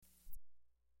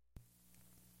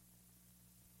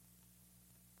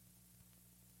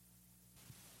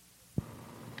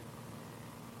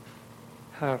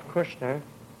Harv Kushner,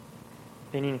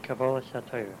 bin in Kabbalah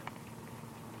Satira.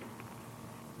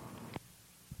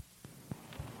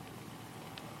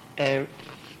 Erev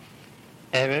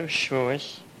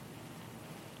Shavuos,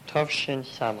 Tovshin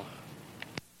Samach.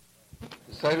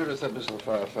 The Seder is ein bisschen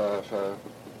für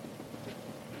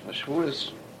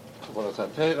Shavuos, Kabbalah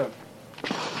Satira.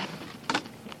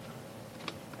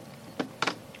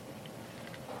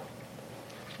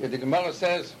 The Gemara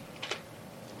says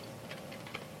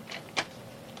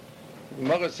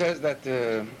that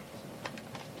the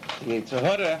Yetzer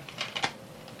Hara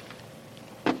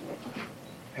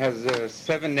has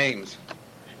 7 names.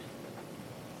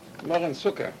 Gemara in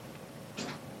Sukkah.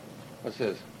 What's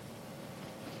this?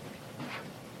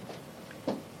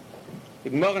 The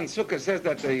Gemara in Sukkah says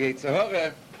that the Yetzer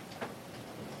Hara,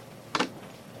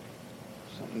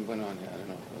 something went on here, I don't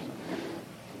know.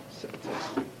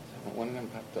 One of them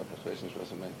popped up, I was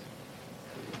meant.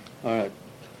 All right.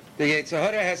 The Yetzer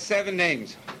Hara has 7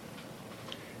 names.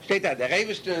 Steht da, der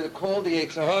Rebeste called the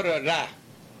Yetzer Hara Ra.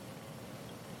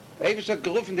 Der Rebeste hat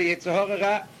gerufen the Yetzer Hara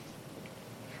Ra.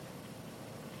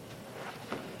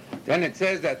 Then it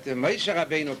says that Moshe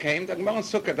Rabbeinu came, the Gemara in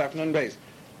Sukkah, Daf Nun Beis.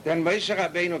 Then Moshe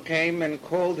Rabbeinu came and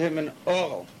called him an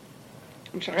Oral.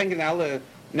 I'm showing alle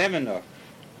Nemen noch.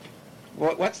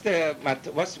 What's that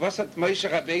Moshe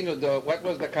Rabbeinu, what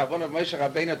was the kavanah of Moshe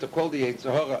Rabbeinu to call the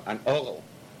Yetzer Hara an Oral?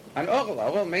 An Oral.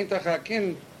 Oral meant a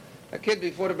kid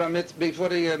before the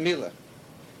Milah.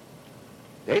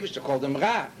 The Eibishter called him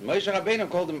Ra. Moshe Rabbeinu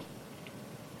called him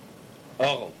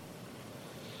Oral.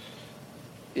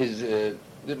 Is the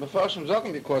Mefarshim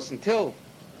sagen, because until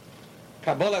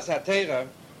Kabbalah Satira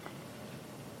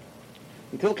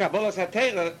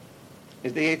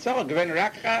is the Yetzer Hara given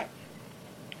rak Ra.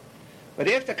 But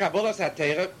after Kabbalah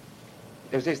Satira,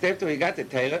 if they after we got the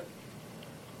Torah,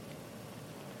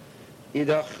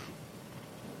 Idach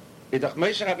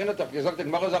Moshe Rabbeinu hat doch gesagt, der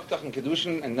Gemara sagt doch in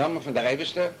Kedushin, im Namen von der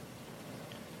Rebeste,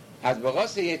 als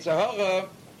Barasse Yetzer Hara,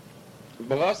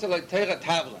 Barasse Loi Torah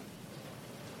Tavlen.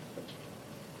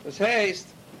 Das heißt,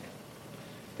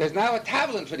 there's now a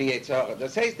Tavlen for the Yetzer Hara.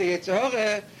 Das heißt, the Yetzer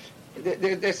Hara,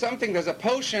 there's a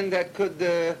potion that could,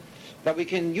 that we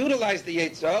can utilize the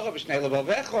Yetzer Hara, B'shnei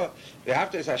Levavecha,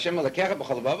 v'hafta es Hashem Elokecha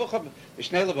b'chol levavecha,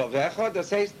 B'shnei Levavecha, that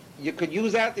says you could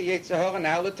use out the Yetzer Hara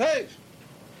now l'tov.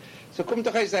 So Kum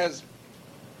Tochai says,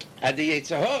 at the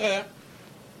Yetzer Hara,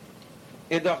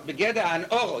 doch begeda an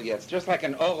Oral, yes, just like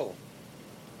an Oral.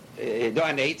 Do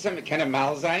an Eitzem, it kann a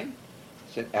Mal sein,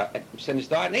 sind es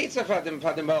da an Eitzem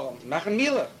for dem Oral, machen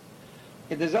Mila.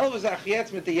 It is always ach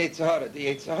jetzt mit the Yetzer Hara. The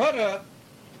Yetzer Hara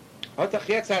hat ach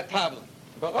jetzt a Tavlen.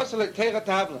 Barasse Loi Torah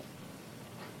Tavlen.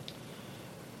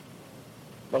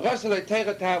 Barasse Loi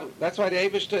Torah Tavlen. That's why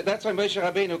Moshe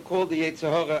Rabbeinu called the Yetzer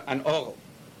Hara an Oral.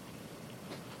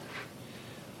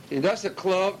 He does a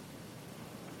club,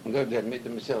 and go there mit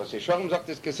dem Messiah. So Shalom sagt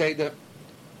das Geseder,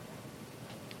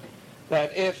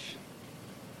 that if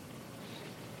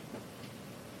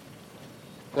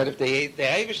the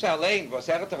Eivish allein was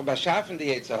hat doch beschaffen die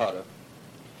Yetzer Hara,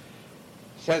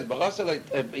 says Barasse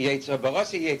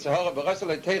Yetzer Hara, Barasse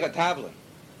Loi Torah Tavlen.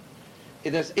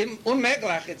 It is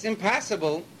unmöglich, it's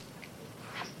impossible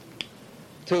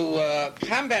to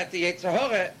combat the Yetzer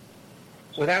Hara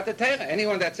without the Torah.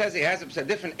 Anyone that says he has a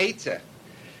different Eitzah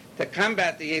to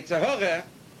combat the Yetzer Hara,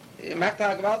 macht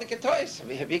a gewaltige Toys.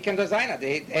 Wie kann das sein?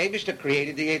 The Eibishter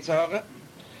created the Yetzer Hara,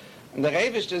 and the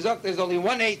Eibishter sagt there's only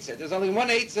one Eitzah. There's only one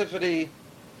Eitzah for the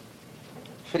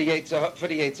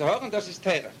Yetzer Hara, and das ist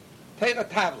Torah. Torah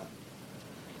Tavlen.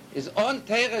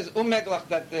 Torah is unmöglich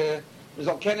that wir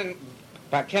soll kennen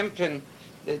bekämpfen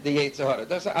the Yetzer Hara.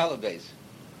 Das ist alle Beis.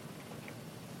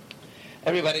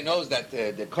 Everybody knows that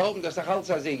the Kolben, das ist halt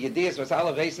so, die Idee was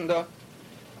alle wissen da,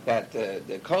 that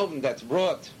the Kolben that's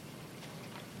brought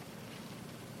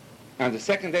on the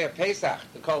second day of Pesach,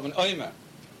 the Kolben Oimer.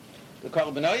 The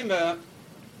Kolben Oimer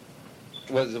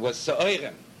was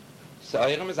Se'oirem.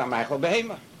 Se'oirem is a Michael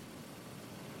Behema.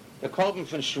 The Kolben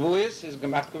von Shavuos ist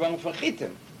gemacht geworden von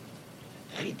Chitem.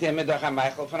 Chitem ist doch ein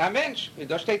Michael von einem Mensch. Wie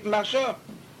da steht ein Marschon.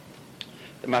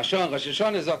 Der Marschon, Rosh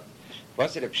Hashanah sagt,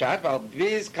 was ist der Pshat? Weil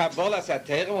bis Kabbalah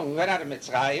Satira, when we went out of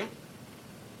Mitzrayim,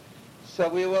 so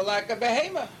we were like a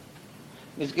Behema.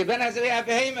 Mis geben also wie ein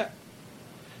Behema.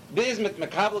 Bis mit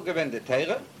Mekabel gewinnt der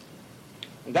Teire,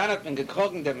 und dann hat man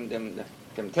gekrogen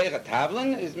dem Teire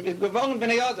Tavlen, ist geworden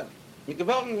Bnei Adam. Mit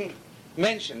geworden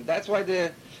Menschen. That's why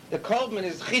the Kolben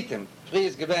is Chitim. Früher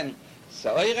ist gewinnt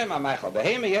Se'oirem Ameichel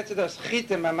Behema, jetzt ist das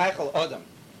Chitim Ameichel Adam.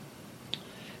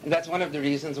 And that's one of the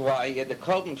reasons why the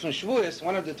Kolben from Shavuos,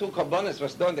 one of the 2 Kolbonis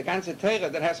was done, the ganze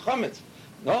Teire that has Chometz.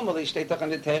 Normally, steht doch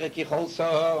in the Teire, Kichol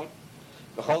So,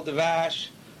 Bechol Devash,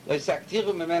 Lo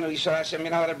yisaktiru memenu Yishar Hashem, you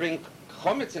know how to bring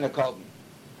chometz in a korban.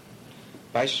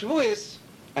 By Shavuos,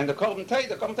 and the korban tay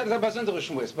is a besondere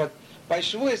Shavuos, but by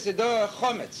Shavuos is there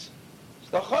chometz.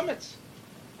 It's the chometz.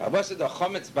 Was it the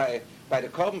chometz by the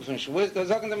korban from Shavuos? They're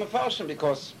talking to Mefarshim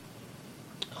because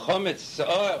chometz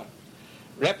seor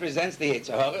represents the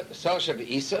Yetzer Hara, the Sor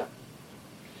Shebeisa,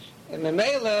 and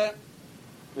Memele,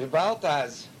 wie bald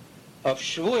as auf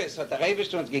Shavuos hat der Rebbe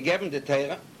uns gegeben die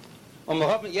Teire, und wir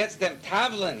haben jetzt dem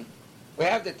Tavlen, we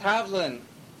have the Tavlen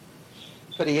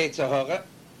für die Yetzer Hara,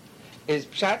 is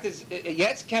Pshat is,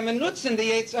 jetzt kann man nutzen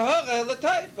die Yetzer Hara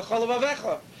l'tayv, b'chol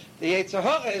v'avecha. The Yetzer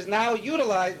Hara is now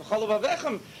utilized, b'chol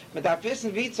v'avechem, mit darf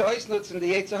wissen, wie zu ausnutzen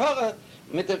die Yetzer Hara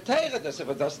mit der Teire, das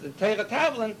ist die Teire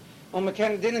Tavlen, und wir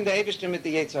können dienen der Ewigste mit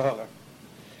der Yetzer Hara.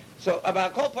 So, aber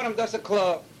Kolparam, das ist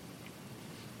klar,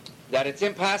 that it's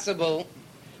impossible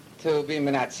to be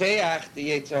menatzeach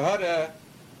the Yetzer Hara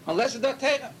unless it's not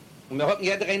Teira. Und wir hatten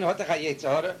jeder eine hat a Yetzer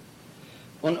Hara.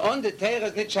 Und on the Teira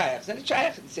is nicht shaykh. It's not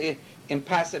shaykh. It's a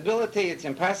impossibility. It's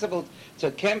impossible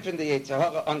to kämpfen the Yetzer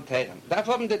Hara on Teira. Darf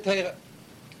haben die Teira.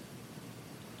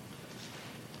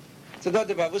 So dort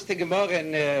aber wusste Gemara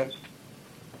in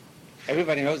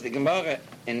everybody knows the Gemara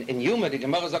in Yuma, the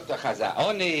Gemara sagt doch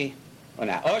Oni und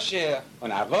a Osher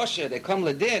und a Rosher, they come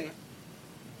ledin.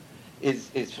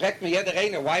 Is fragt mir jeder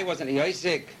eine, why wasn't he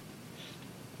Yosek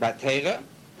Batera?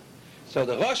 So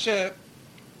the Rosh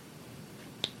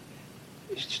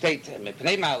steht mit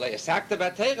Pneimal, sagte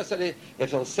Batera, so if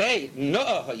he'll say,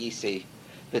 no, Yisi,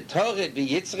 the Torah be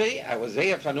Yitzri, I was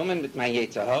there vernommen mit mein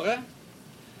Yetzer Hara,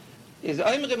 is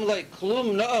Oimrim loy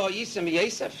klum no Yisem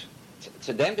Yosef,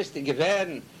 zu dem bist du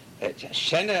gewähren,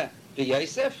 Shene wie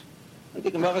Yosef, und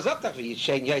die Gemara sagt auch, wie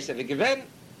Shen Yosef gewähren,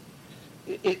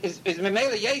 is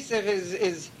Memele Yosef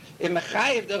is in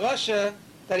Mechayiv the Rosh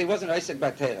that he wasn't Isaac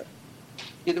Batera.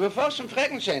 The Mefarshim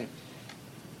fragen schon.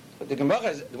 But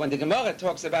when the Gemara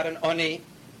talks about an Oni,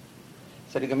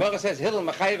 so the Gemara says Hillel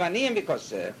Mechayiv Aniyim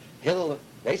because Hillel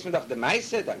weiß man doch the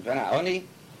Meise, dann wenn Oni,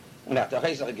 und hat doch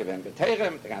Isaac gewinnt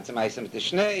Batera, mit der ganze Meise mit der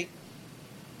Schnee.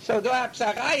 So da hab's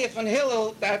a Reihe von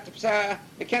Hillel, that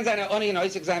wir kennen seine Oni und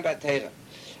Isaac sein Batera.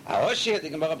 A Hoshir,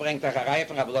 die Gemara bringt auch a Reihe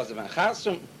von Rabbeloze ben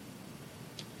Charsum.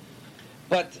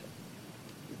 But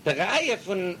the Reihe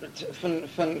von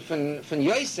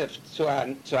Yosef zu a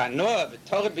Noah,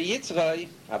 Torah beyitzroi,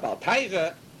 aber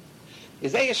Teire,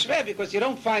 is sehr schwer, because you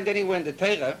don't find anywhere in the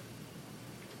Teire.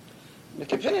 Wir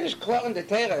können nicht klar in the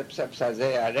Teire,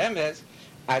 sehr Remes,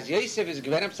 als Yosef ist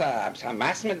gewähnt, a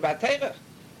Masmet bei Teire.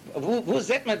 Wo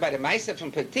sieht man bei der Meister von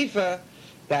Petifa,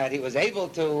 that he was able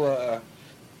to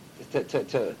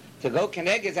go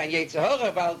connect an Yetzer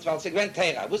Hara, weil sie gewinnt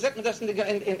Teira. Wo sagt man das in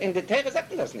der Teira? Sagt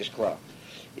man das nicht klar.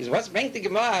 Was bringt die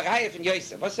Gemara eine Reihe von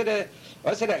Yosef? Was ist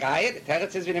die Reihe? Der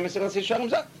Teretz ist, wie die Messias sich schon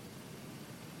sagt.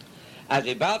 Also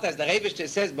wie bald, als der Rebischte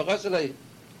says, Berossele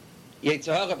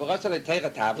Yetzer Hara, Berossele Teira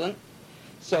Tavlen,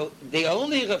 so the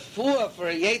only refuah for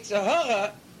a Yetzer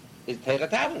Hara is Teira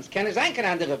Tavlen. Es kann nicht sein, kein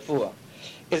anderer refuah.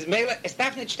 Es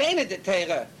darf nicht stehen in der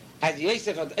Teira, as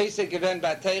Yosef had Yosef given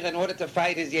by Teira in order to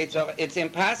fight his Yetzer Hara. It's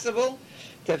impossible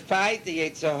to fight the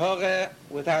Yetzer Hara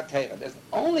without Teira. There's the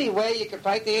only way you can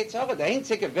fight the Yetzer Hara. Der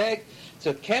einzige Weg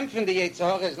zu kämpfen die Yetzer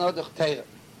Hara ist nur durch Teira.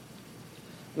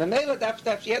 Memele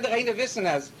darf jeder eine wissen,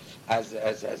 als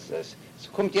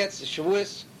kommt jetzt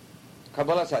Shavuos,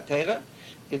 Kabbalas HaTeira,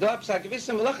 you do have a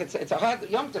gewissen Melach. It's a hard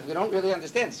Yom Tov, you don't really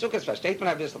understand. Sukkot versteht man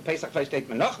ein bisschen, Pesach versteht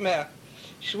man noch mehr.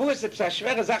 Shavuos ist eine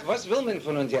schwere Sache. Was will man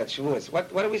von uns jetzt, Shavuos?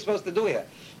 What are we supposed to do here?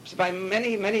 By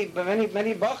many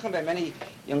Bochen, by many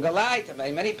young Leute,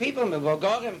 by many people, mit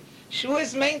Vogorim,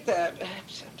 Shavuos meint,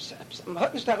 man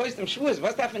hat nicht da raus dem Shavuos.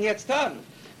 Was darf man jetzt tun?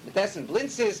 Mit dessen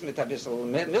Blinzes, mit ein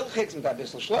bisschen Milchix, mit ein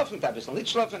bisschen Schlafen, mit ein bisschen nicht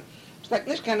schlafen. Es ist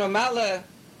nicht kein normale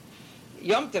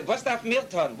Yom Tov. Was darf mir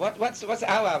tun? What's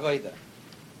our avoida?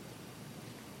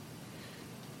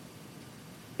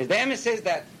 The emes says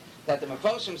that the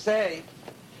Mefarshim say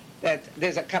that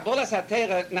there's a Kabbalah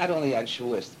Satera not only on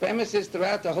Shavuos. The emes is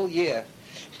throughout the whole year.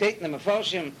 Steht in the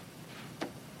Mefarshim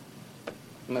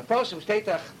steht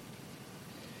doch,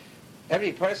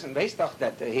 every person weiß doch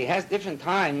that he has different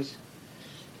times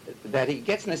that he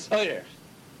gets nesoyer.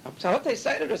 So what they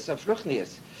cited us of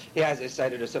Ruchnius. He has a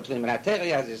cited us of Limanatera, he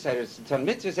has a cited us of Ton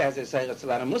Mitzvahs, he has a cited us of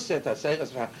Lana Muset, he has a cited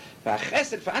us of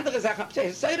Chesed, for andere Sachen. He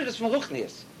has cited us from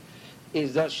Ruchnius.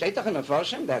 Is the steht doch in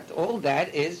Mefarshim that all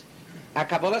that is a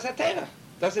Kabbalah Satera.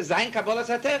 Das ist sein Kabbalah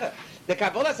Satera. The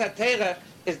Kabbalah Satera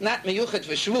is not meyuchet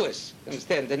for Shavuos.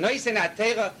 Understand? The Noisen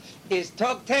Atera is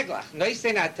Tog Teglach.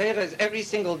 Noisen Atera is every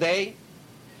single day,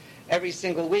 every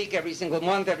single week, every single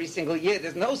month, every single year.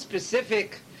 There's no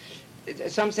specific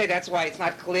some say that's why it's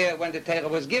not clear when the Torah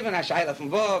was given. Ashayla from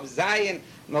Vov, Zion,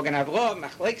 Mogen Avrom,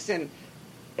 Machleksin.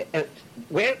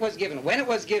 Where it was given, when it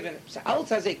was given.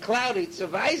 Als as a cloudy zu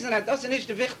weisen, das ist nicht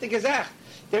die wichtige Sache.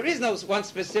 There is no one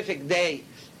specific day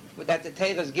that the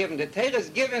Torah is given. The Torah is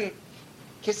given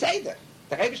Keseder.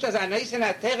 Der Rebbe ist ein Neus in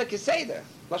der Torah Keseder.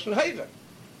 Lashon Heuver.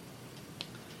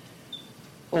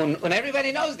 And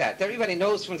everybody knows that. Everybody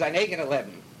knows from sein eigenes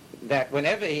Leben that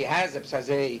whenever he has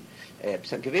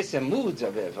gewisse moods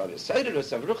of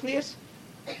Seidurus, of Ruchnius,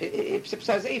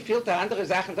 he feels andere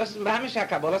Sachen. Das ist Mamisch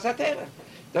HaKabbalah Satera.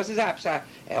 Das ist hat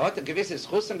a gewisse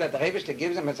Schussem that the Rebbe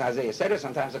gives him as a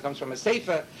sometimes it comes from a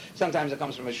Sefer, sometimes it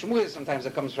comes from a Shmuel, sometimes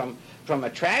it comes from a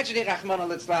tragedy, Rachmana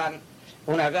Litzlan.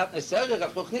 Und wird eine Säure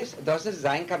auf Ruchnius. Das ist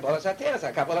sein Kabbalah Satera,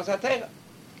 sein Kabbalah Satera.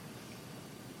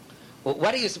 Well,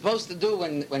 what are you supposed to do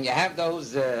when you have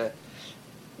those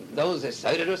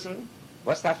Seiderussen?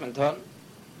 What's darf man tun?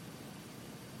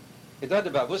 Ich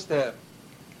dachte, bewusste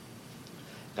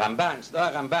Ramban,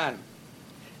 Ramban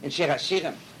in Shir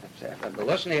HaShirim.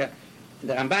 Beloschen hier,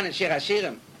 der Ramban in Shir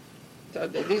HaShirim.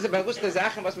 Diese bewusste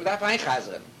Sachen, was man darf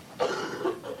einchasern.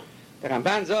 Der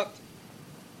Ramban sagt,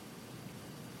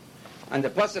 an der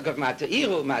Posuk of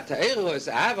Matairu is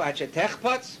Ava hat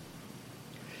Techpotz,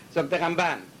 sagt der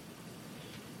Ramban,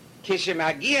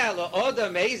 Kishemagia lo oda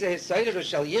meize hisoideru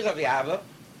shal yira v'ava,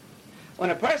 when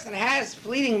a person has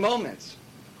fleeting moments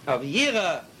of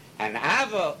yira and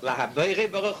ava lahabeire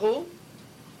baruch hu,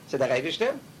 so der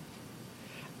Rebishter,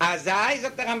 azai,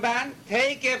 sagt der Ramban,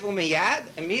 tekef umiyad,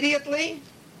 immediately,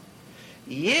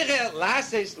 yira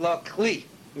lases lo kli.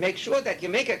 Make sure that you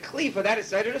make a kli for that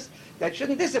hisoiderus that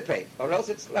shouldn't dissipate, or else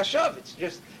it's lashov, it's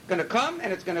just going to come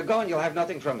and it's going to go and you'll have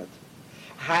nothing from it.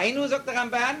 Hainu, sagt der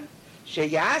Ramban,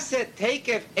 sheyase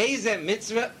tekef eze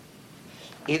mitzvah,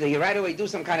 either you right away do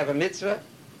some kind of a mitzvah,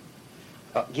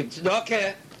 or give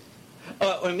tzedakah,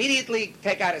 or immediately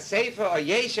take out a sefer, or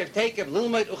yeshev tekef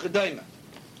lilmoid uchedoyma.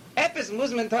 Epis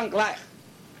muzmen ton gleich.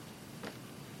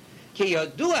 Ki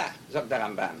yodua, sagt der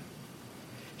Ramban,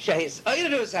 shehis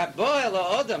oirus haboel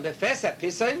odom befes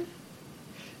hapisoin,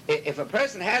 if a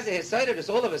person has a hisoidus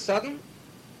all of a sudden,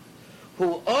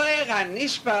 hu oer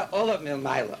nishpa olav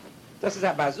milmaila. Das ist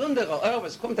ein besonderer Ohr,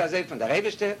 was kommt also von der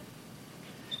Rebeste.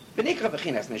 Benikra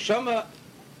bechinas neshoma.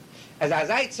 As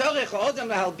I tzorech odem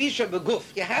lehalbisha beguf.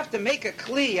 You have to make a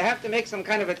kli, you have to make some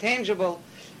kind of a tangible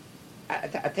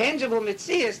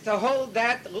mitzias to hold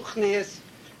that ruchnius,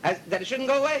 that it shouldn't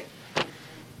go away.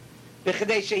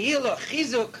 B'chedei sheyir lo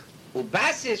chizuk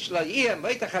ubasis shlo yir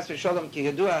moitach has v'sholom ki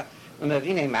yedua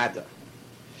u'mevine mada.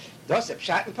 Das ist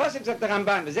Pshat Posek, sagt der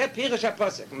Ramban, v'zeh pirish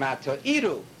ha-posek, ma'to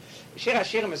iru. Shir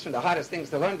HaShirim is from the hardest things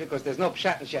to learn because there's no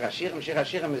Pshat in Shir HaShirim. Shir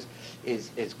HaShirim is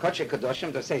Kodshe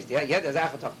Kedoshim. Das heißt, jeder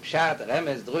Sache hat Pshat,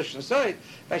 Remez, Drush, and Soid.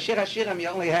 By Shir HaShirim you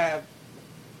only have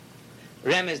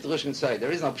Remez, Drush, and Soid.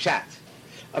 There is no Pshat.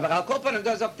 Aber Al Kopanim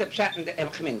does up the Pshat and the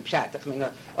Pshat.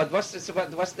 Und was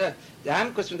the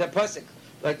Hamkus from the Posek,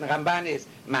 like the Ramban is,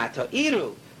 Mato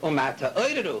Iru, Mato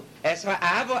Oiru, es war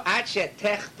Avo Ache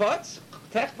Techpotz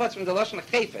from the Lashon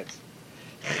Chayfetz.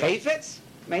 Chayfetz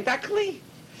meint Akli.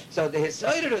 So the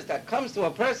hisoidus that comes to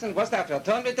a person, what's that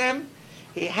done with them?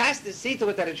 He has to see to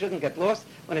it that it shouldn't get lost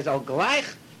when it's all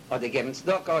gleich, or the geben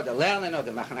tzedakah, or the lernen, or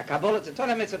the machen a kabbalah, to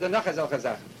tun mitzvah, the noch solche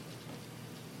Sachen.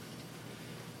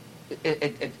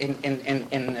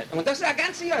 Und das ist ein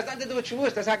ganzes Jahr, das hat nicht nur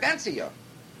Schwurz, das ist ein ganzes Jahr.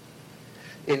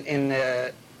 In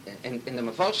der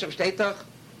Mefolshem steht doch,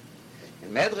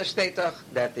 in Medrash steht doch,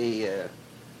 that the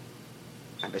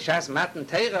on B'shas Matan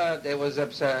Torah there was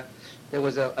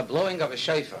a blowing of a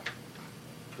shofar.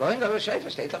 Blowing of a shofar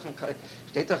steht doch in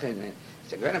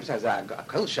it's a gewöhnt a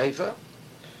kol shofar.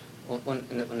 Und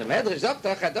der Medrash sagt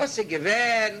doch, dass sie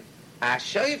gewöhnt a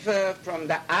shofar from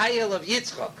the Isle of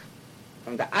Yitzchak.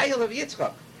 From the Isle of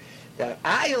Yitzchak. Der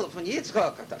Isle von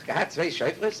Yitzchak hat doch gehabt zwei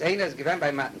Shofars. Einer ist gewöhnt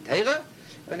bei Matan Torah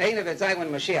und einer wird sein,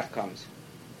 when Mashiach comes.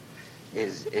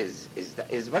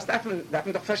 Was darf man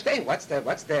doch verstehen? What's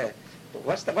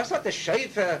the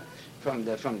shofar from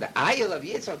the Isle of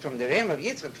Yitzchak, from the realm of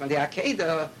Yitzchak, from the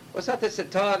Akedah? Was hat das zu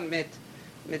tun mit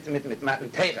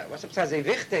Matan Torah? Was ist so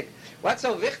wichtig? What's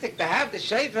so wichtig to have the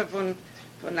shofar von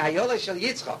Ayola Shel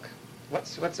Yitzchak?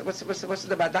 What's the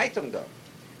Bedeutung da?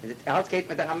 Alles geht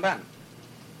mit der Ramban.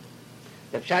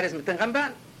 Der Pshat ist mit dem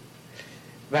Ramban.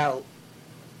 Well,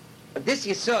 this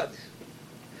Yisod,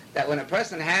 that when a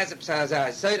person has a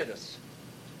Psazah,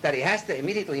 that he has to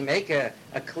immediately make a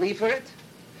kli for it.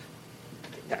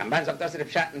 Der Ramban sagt, das ist der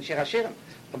Pshat in Shir HaShirim.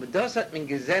 Aber das hat man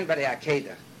gesehen bei der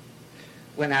Akedah.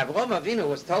 When Avram Avinu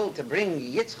was told to bring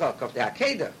Yitzchak of the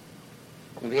Akedah,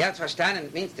 and we have verstanden,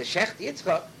 it means the Shecht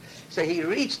Yitzchak, so he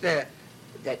reached the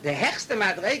der höchste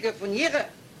Madrege von ihrer,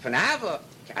 von Ava,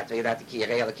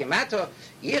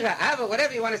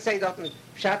 whatever you want to say,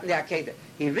 the Arcade.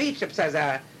 He reached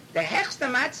the höchste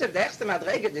Matzev, der höchste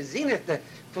Madrege, der Zenith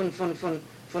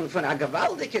von a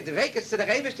gewaltige, der Weg ist zu der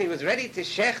Rebeste, he was ready to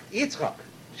shecht Yitzchak.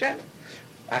 Shem.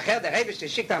 Acher der Rebeste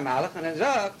schickt am Malach und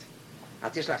sagt,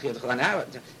 hat ich lach Yitzchak an Ava,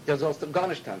 der sollst du gar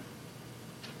nicht tun.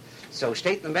 So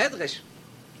steht in Medrash,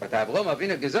 hat Avraham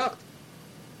Avinu gesagt,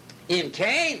 im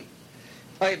Kain,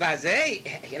 you're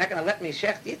not going to let me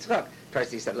shecht Yitzchak.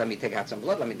 First he said, let me take out some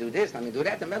blood, let me do this, let me do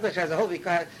that. The Medrash has a whole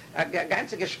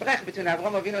ganze Gespräch between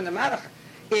Avraham Avinu and the Malach.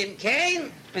 In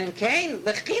Cain,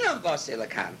 lechinam vasi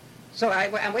lekan. So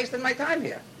I'm wasting my time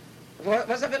here.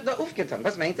 Was habe ich da aufgetan?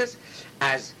 Was meint es?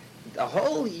 As the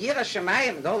whole Yira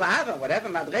Shemayim, the whole Ava, whatever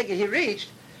Madrege he reached,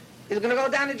 is going to go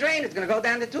down the drain, it's going to go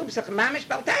down the tube. It's mamish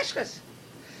baltashkas.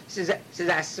 Says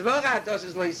asvora, das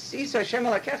is loisisa Hashem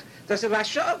alakech, das is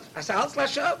lashov, as als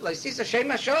lashov, loisisa Hashem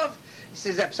lashov.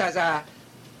 Says ich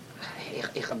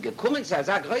habe gekommen, says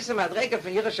größer Madrege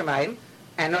von Yira Shemayim,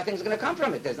 and nothing's going to come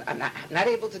from it. I'm not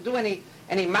able to do any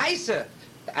Meise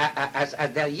as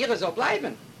der Jahre so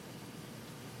bleiben.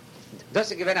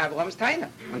 Das ist gewesen Abraham's Teine.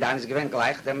 Und dann ist gewesen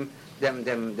gleich dem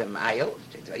Eil.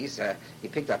 He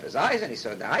picked up his eyes and he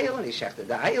saw the Eil and he shechted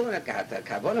the Eil and he got the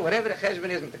Kavona, whatever the cheshbon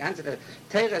is, mit der ganze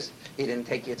Teres, he didn't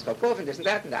take Yitzchak off and this and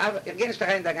that. Ich gehe nicht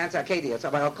rein, der ganze Arcadia.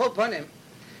 Aber I'll call upon him.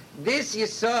 This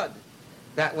Yisod,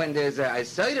 that when there's a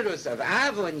Yisodus of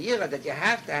Avo and Yira, that you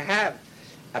have to have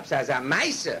a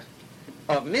Meiser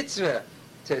of mitzvah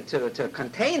to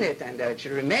contain it, and it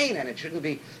should remain, and it shouldn't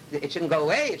go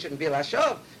away, it shouldn't be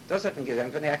lashov. Das hat man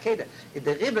gesehen von der Akeda.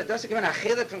 The Rebbe, das ist gewesen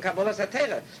Achedet von Kabbalah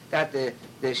Satera, that the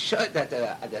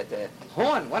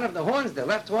horn, one of the horns, the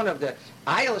left horn of the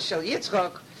Eil Shel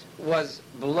Yitzchak, was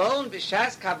blown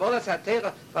b'shas Kabbalah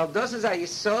Satera, weil das ist ein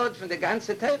Yisod von der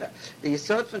ganzen Tera. The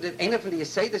Yisod von der, einer von den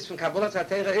Yisodes von Kabbalah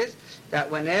Satera is that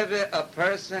whenever a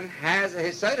person has a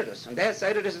Yisodus, und der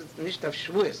Yisodus ist nicht auf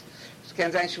Schwurs. Es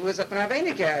kann sein, Schwurs hat man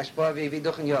weniger Spor wie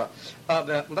durch ein Jahr.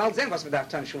 Aber, bald sehen, was man darf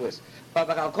tun, Schwurs.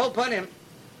 Aber I'll call upon him,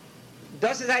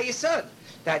 das ist ein Yisod,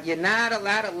 that you're not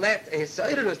allowed to let a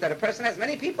Yisodus, that a person has,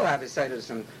 many people have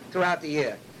Yisodus throughout the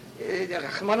year.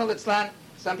 Rachmana litzlan,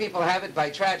 some people have it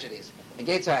by tragedies. It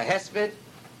gets a hesped,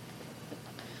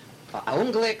 a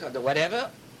unglück, or whatever,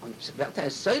 und wird ein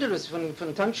Yisodus von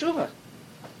Ton Tshuva.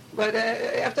 But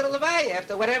after the Levaya,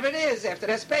 after whatever it is, after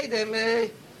the Spedim,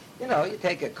 you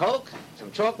take a Coke,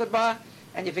 some chocolate bar,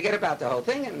 and you forget about the whole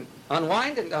thing, and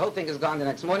unwind, and the whole thing is gone the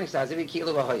next morning. So every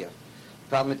kilo vahoya.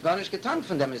 A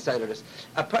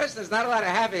person is not allowed to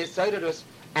have his Yisodus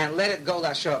and let it go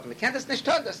lashov. Man kann das nicht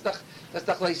tun. Das ist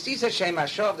doch leisisa shem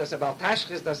ashov. Das ist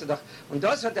baltashkis. Das ist doch. Und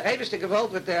das hat der Rebeste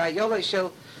gewollt mit der Ayola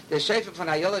Shel, der Schäfer von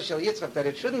Ayola Shel Yitzchak, that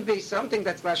it shouldn't be something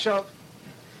that's lashov.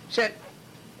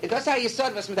 Das ist ein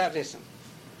Yisod, was man da wissen.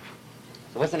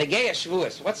 So what's an Ageya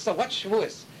Shavuos? What's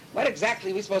Shavuos? What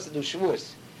exactly are we supposed to do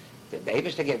Shavuos? The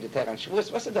Rebeste gave the Torah on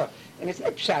Shavuos. What's it though? And it's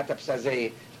not pshat up as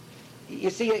you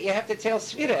see, you have to tell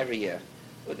Sfira every year.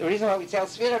 The reason why we tell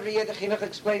Sfira every year, the Chinuch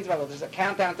explains, well, there's a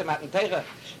countdown to Matan Torah.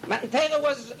 Matan Torah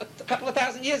was a couple of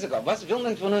thousand years ago. Was will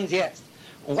man von uns jetzt?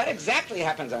 And what exactly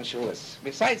happens on Shavuos?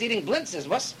 Besides eating blintzes,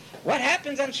 what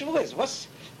happens on Shavuos? What's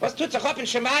tut sich up in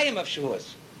Shemayim of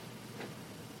Shavuos?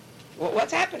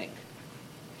 What's happening?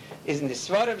 Is in the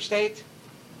Svarim state.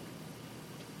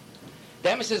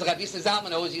 The Emerson Rabbi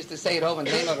Zalman always used to say it over in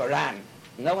the name of a Ran.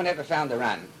 No one ever found a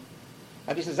Ran.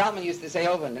 Rabbi Zalman used to say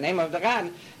over in the name of the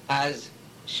Ran as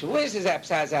Shavuos is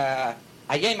as a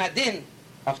Yom Adin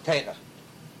of Torah.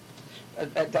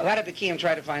 A lot of the Kiyim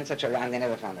try to find such a Ran, they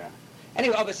never found a Ran.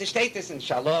 Anyway, aber sie steht es in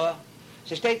Shalom,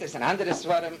 sie steht es in andere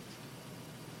Svarim,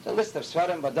 the list of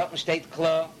Svarim, but dort steht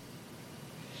klar,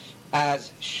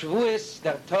 as Shavuos,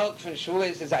 der Tag von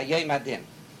Shavuos is a Yom Adin.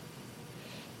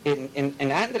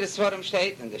 In andere Svarim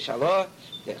steht, in the Shalom,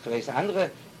 der gewisse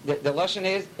andere, the Lashon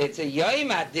is, it's a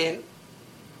Yom Adin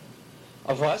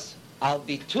of us, al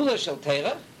bitula shel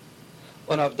Torah,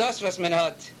 und auf das, was man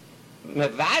hat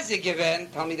mevase gewähnt,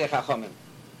 Talmidei Chachomim.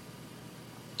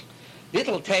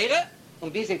 Little Torah,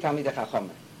 und bisig Talmidei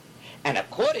Chachomim. And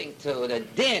according to the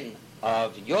din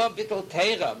of your Bittul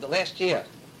Torah of the last year,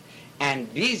 and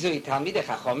Bizui Talmidei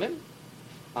Chachomim,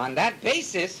 on that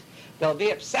basis, there'll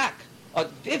be a psak, or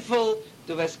biful,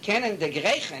 du wirst kennen the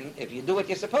Griechen, if you do what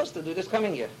you're supposed to do this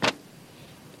coming year.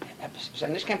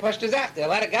 Nicht kein Poshte sagt, there are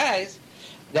a lot of guys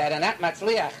that are not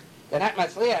matzliach,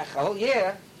 a whole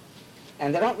year,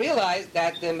 and they don't realize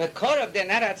that the mekor of their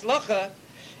not atzlocha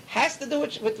has to do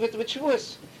with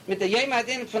Shavuos, with the Yom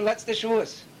Adin from Let's the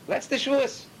Shavuos. Let's the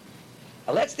Shavuos,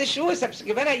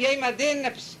 given a Yom Adin,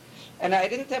 and I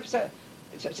didn't have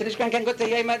So nicht kein guter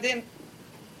Yemadin.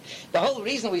 The whole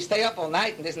reason we stay up all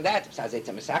night and this and that, besides it's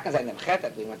a Mesaken,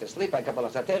 and we went to sleep by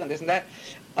Kabbalah Sater and this and that,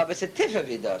 but it's a tiffa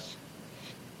wie das.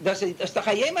 Das ist doch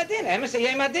a Yemadin, Emes a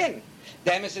Yemadin.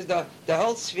 The Emes is the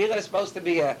whole sphere is supposed to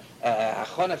be a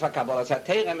Chone for Kabbalah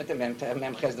Sater, mit dem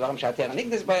Memches Dvarim Shater and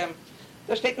Ignis bei him.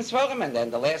 Da steht ein Zworim, and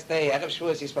then the last day, Erev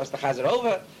Shavuos, he's supposed to chazer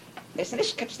over. It's not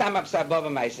stam up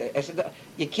sabova meise.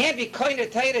 You can't be koine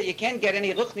teira, you can't get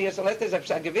any ruchnius unless there's a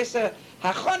gewisse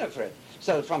hachone for it.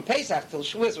 So from Pesach till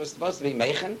Shavuos was supposed to be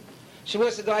Meichen.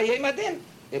 Shavuos is do a Yemadin.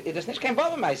 It is nicht kein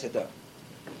Bova meise da.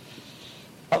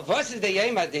 Auf was ist der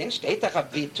Yemadin? Steht doch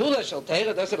auf Bitula shel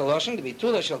Teira, das ist der Loschen, die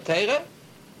Bitula shel Teira.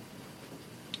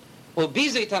 Und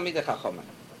Bizui Talmidei Chachomim.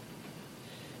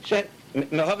 Schön,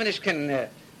 wir haben nicht kein...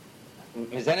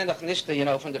 Wir sind noch nicht,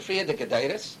 von der Friede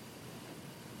Gedeiris.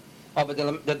 Aber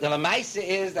the Lamaise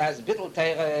is, as Bittul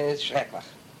Teira is schrecklich.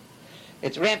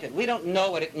 It's rampant. We don't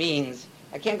know what it means.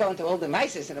 I can't go into all the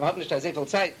Maises, and I'm hoping to say full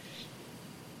sight.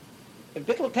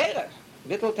 Bittul Teira,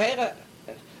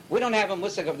 we don't have a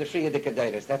musik of the Friede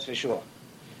Gedeiris, that's for sure.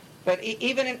 But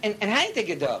even in Heinte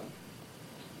Gedor,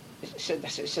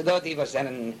 so dort die was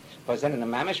in der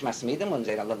Mamish Masmidim und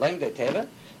sie alle leim der Teira,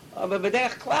 aber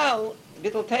bederch klau,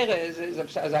 Bittul Teira is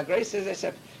a grace, is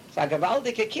a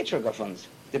gewaltige Kittrug of uns.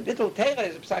 The Bittul Teira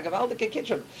is a gewaltige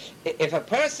Kittrug. If a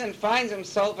person finds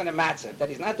himself in a matzah that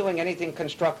he's not doing anything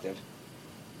constructive,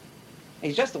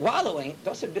 he's just wallowing,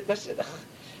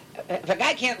 if a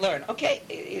guy can't learn, okay,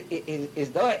 is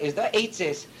da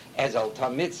Eitzis, soll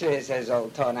ton Mitzvahs, soll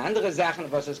ton andere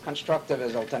Sachen, was ist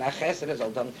constructive, soll ton Achesed,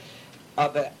 soll ton...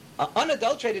 Aber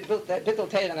unadulterated Bittul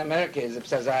Teira in America is a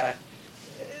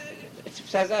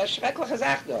schreckliche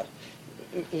Sache da.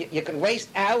 You can waste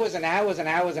hours and hours and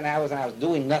hours and hours and hours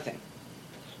doing nothing.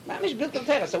 Mamish Bittul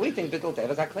Teira, so we think Bittul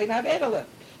Teira is a kleine Averele.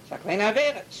 It's a kleine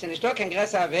Avere. It's nicht doch kein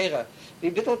größer Avere.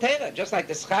 Wie Bittul Teira. Just like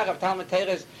the schar of Talmud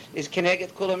Teira is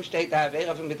Keneged Kulam, steht the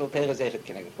Avere von Bittul Teira Sechet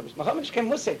Keneged Kulam. Mohammed is kein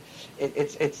Musik.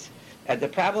 The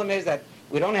problem is that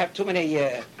we don't have too many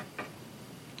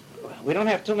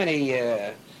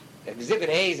exhibit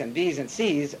A's and B's and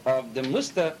C's of the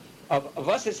muster of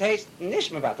was es heißt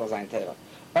nicht mehr Battle sein Teira.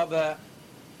 Aber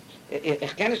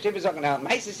ich kann nicht sagen,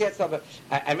 meistens jetzt, aber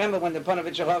I remember when the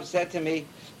Ponovitch Rav said to me,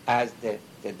 as the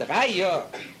 3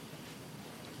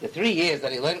 years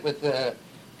that he learned with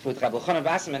Rabbi Chonon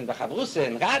Wasserman, B'Chavrusa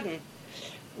in Raden,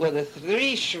 were the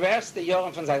 3 schwerste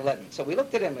Jahren von seinem Leben. So we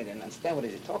looked at him, we didn't understand what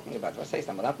he's talking about. Was heißt,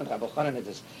 man hat mit Rabbi Chonon, it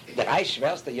is 3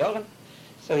 schwerste Jahren.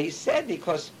 So he said,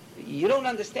 because you don't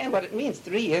understand what it means,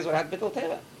 3 years without Bittul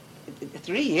Teira.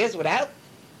 3 years without,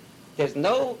 there's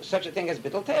no such a thing as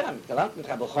Bittul Teira. Gelernt mit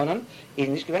Rabbi Chonon,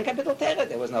 nicht gewinnt kein Bittul Teira.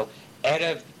 There was no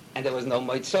Erev, and there was no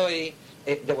Moitzoi.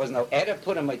 There was no Erev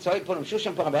Purim, Moitzoi Purim,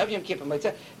 Shushan Purim, Erev Kippur,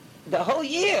 Moitzoi. The whole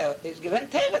year is given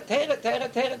Teira.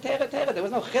 There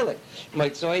was no Chilik.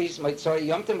 Moitzoi,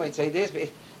 Yom Tov, Moitzoi this.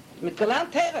 Mit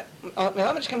gelernt Teira. Wir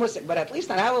haben nicht kein Musik, but at least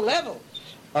on our level.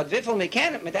 Od wiffel me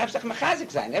can mit absach mechazik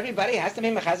sein. Everybody has to be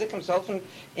mechazik himself in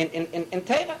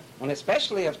Teira, and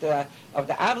especially of the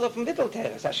avla from Bittul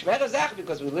Teira. It's a schwere Sache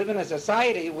because we live in a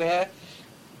society where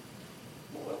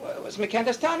was me can't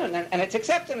understand and it's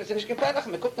accepted. It's nicht gefährlich.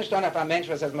 Me guckt nicht an auf ein Mensch,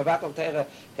 was als Mevatel Teira,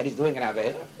 that he's doing in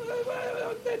Avera.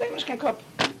 Der muss kein Kopf.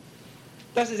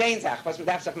 Das ist eine Sache, was mit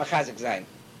absach mechazik sein.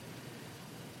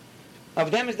 Auf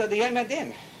dem ist da die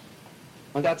Yemadin.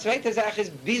 Und die zweite Sache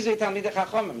ist, Bizui Talmidei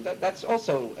Chachomim. That's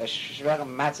also a schwerer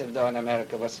Matzev da in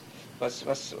America. Was...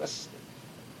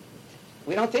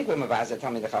 We don't think we're Mavazet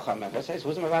Talmidei Chachomim. What says,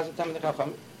 who's Mavazet Talmidei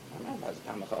Chachomim? I'm not Mavazet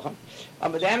Talmidei Chachomim.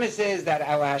 But the Emes says that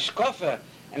our hashkofa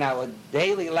and our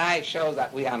daily life shows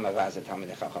that we are Mavazet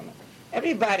Talmidei Chachomim.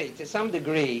 Everybody, to some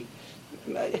degree,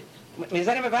 you're not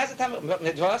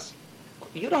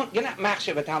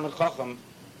machshav a Talmid Chacham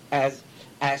as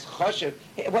choshev.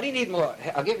 What do you need more?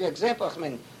 I'll give you an example. I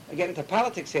mean, I get into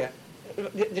politics here.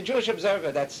 The Jewish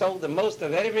Observer that sold the most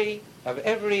of every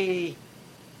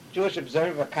Jewish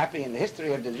Observer copy in the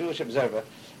history of the Jewish Observer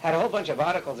had a whole bunch of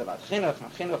articles about chinuch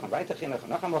and weiter chinuch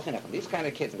and nochamal chinuch and these kind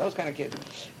of kids and those kind of kids.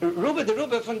 The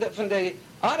Ruba from the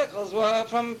articles were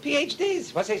from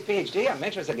PhDs. What says PhD? A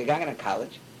mensch was gegangen in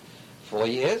college. 4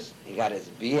 years, he got his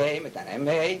BA, with an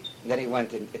MA, and then he went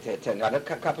to another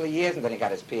couple of years, and then he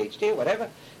got his PhD, whatever,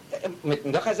 mit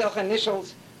noch solche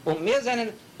initials, und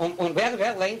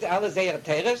wer lehnt alle sehr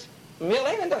Teres? Wir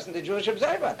lehnen das in the Jewish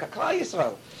Observer, Kakal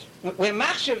Yisrael. We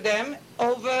machshav them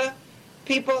over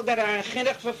people that are in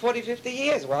chinuch for 40, 50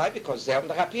 years. Why? Because they have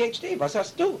a PhD. Was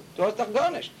hast du? Du hast doch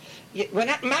gar nicht. We're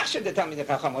not machshav the Talmidei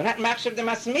Chacham. We're not machshav the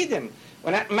Masmidim.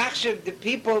 We're not machshav the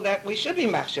people that we should be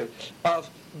machshav of.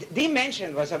 Die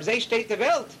Menschen, was auf sie steht der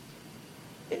Welt,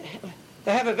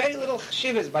 They have a very little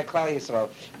chashivas by Klal Yisrael.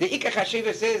 The ikar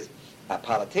chashivas is a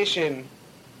politician,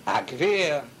 a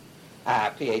gvir,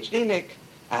 a PhD-nik,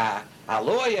 a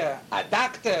lawyer, a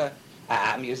doctor,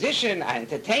 a musician, an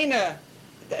entertainer.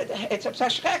 It's a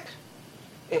psashchek.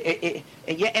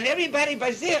 And everybody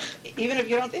by zich, even if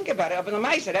you don't think about it, up in the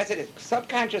Maisa, that's it, it's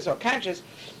subconscious or conscious.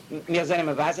 We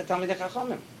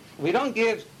don't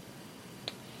give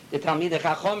the Talmidei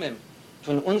Chachomim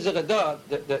von unserer da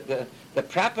the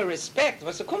proper respect.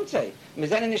 Was kommt sei? Wir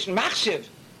sind nicht machshiv.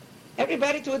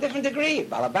 Everybody to a different degree.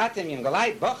 Balabatim,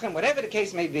 Yungalait, Bochem, whatever the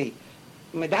case may be.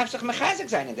 Man darf sich mechazik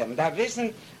sein in dem. Man darf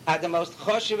wissen, the most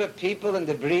choshev people in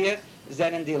the Bria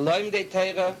sind in die Leum de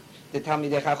Teire, die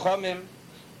Talmidei Chachomim,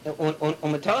 und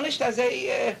man tun nicht, dass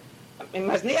man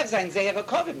muss nicht sein, sehr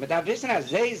recovered. Man darf wissen, dass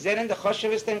sie sind the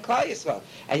choshevest in Klal Yisrael.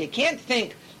 And you can't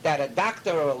think that a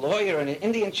doctor or a lawyer or an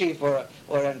Indian chief or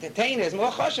an entertainer is more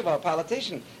choshev or a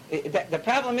politician. The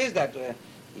problem is that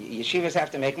yeshivas have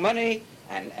to make money,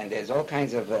 and there's all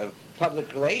kinds of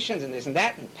public relations and this and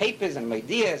that, and papers and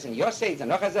medias and yoseits and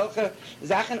noch azelche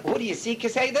Sachen. Who do you see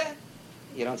Keseda?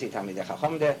 You don't see Talmidei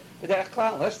Chacham there. But there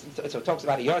unless it talks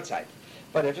about a yortzeit.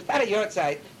 But if it's not a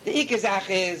yortzeit, the ikazach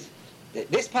is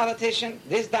this politician,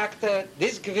 this doctor,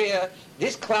 this gvir,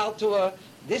 this klautur,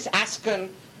 this askan,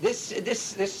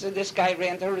 this guy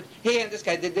ran to here, and this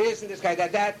guy did this, and this guy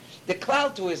did that. The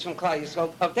klautur is from Klal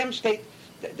Yisrael. Of them state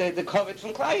the COVID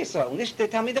from Klal Yisrael. Nicht the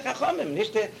Talmidei Chachomim,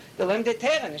 nicht the Lem de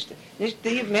Terra, nicht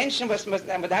die Menschen, was man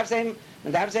darf sie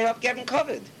abgeben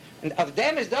COVID. And of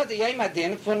them is dort the Yom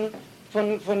Adin von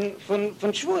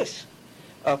Shavuos.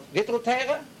 Of Vittel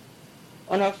Terra,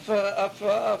 und auf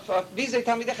wie sie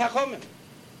Talmidei Chachomim.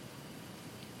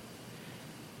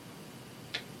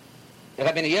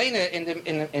 Rabbi Yehuda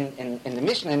in the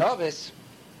Mishnah in Ovis,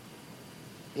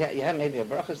 you have maybe a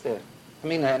brachas there. I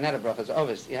mean, not a brachas,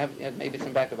 Ovis. You have maybe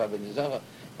some back of Rabbi Zora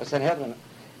or Sanhedrin.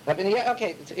 Rabbi Yehuda,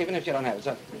 okay, even if you don't have it,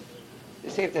 so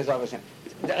see if there's Ovis in.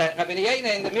 Rabbi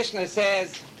Yehuda in the Mishnah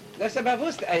says, that's a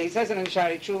bavust. He says it in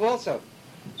Shari Tshuv also.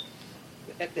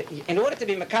 In order to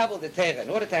be makabel the Torah, in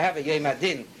order to have a Yom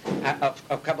Adin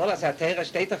of Kabbalah HaTorah,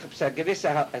 steht doch gewisse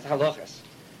Halachas,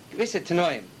 gewisse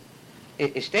Tanoim.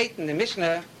 It steht in the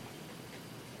Mishnah,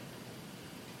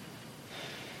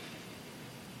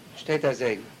 steht da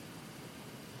so,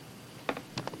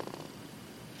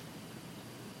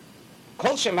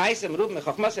 Kol shemaisem ruv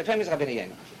mechachmasei, famous Rabbi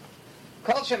Yehuda.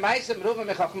 Kol shemaisem ruv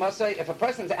mechachmasei, if a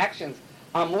person's actions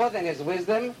are more than his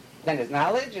wisdom, then his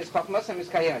knowledge is chachmasem is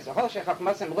kayemes. So chol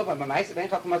shechachmasem ruv mechachmasei, ben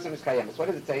chachmasem is kayemes. What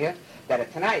does it say here?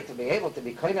 That tonight, to be able to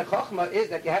be koine chachma, is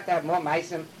that you have to have more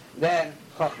maisim than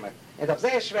chachma. And if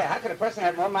they are shver, how could a person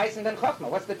have more maisim than chachma?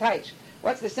 What's the taich?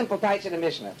 What's the simple taich in the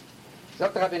Mishnah?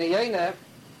 Dr. Rabbi Yehuda,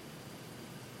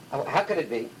 how could it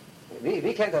be?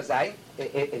 We can't say,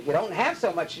 if you don't have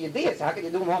so much yediyas, how can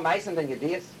you do more maisim than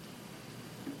yediyas?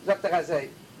 Dr. Rabbi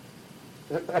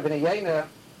Yehuda,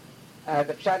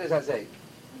 the pshat is azay.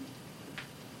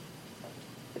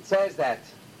 It says that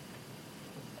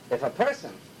if a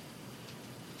person,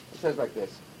 it says like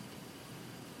this,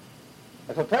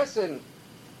 if a person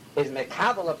is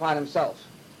mekabel upon himself,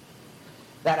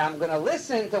 that I'm going to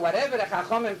listen to whatever the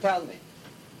Chachomim tell me,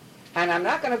 and I'm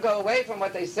not going to go away from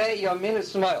what they say, your min is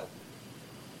small.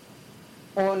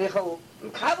 Or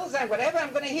mekabel saying, whatever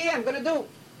I'm going to hear, I'm going to do.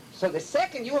 So the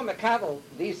second you are mekabel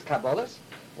these Kabbalahs,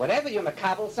 whatever you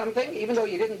mekabel something, even though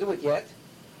you didn't do it yet,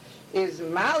 is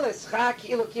malis chak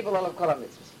ilu kibel olav kol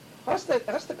ha-mitzvos. Hast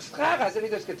du schar, also wie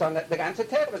du es getan, der ganze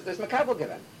Tag, was du es mekabel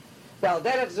gewinnt. Weil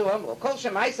derech zu amro, kol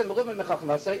shemaisem ruben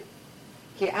mechachmasei,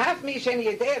 ki af mi shen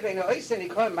yedeh beinu oisen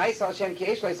ikroim maisa al shem ki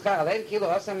esh lo ischar alein kilo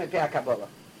osam me pia Kabbalah.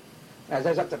 Now,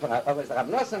 so sagt the Rab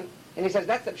Nosson, and he says,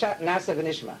 that's the pshat nasa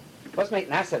v'nishma. What's make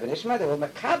nasa v'nishma? They will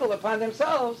mekabel upon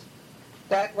themselves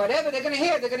that whatever they're going to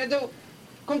hear, they're going to do.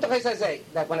 Kum toch es azay,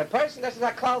 that when a person, this is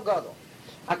a klal gadol.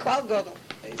 A klal gadol,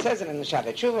 it says it in the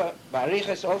Shara Tshuva,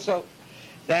 Barichas also,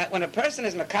 that when a person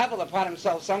is mekabel upon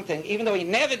himself something, even though he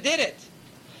never did it,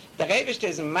 the Rebishter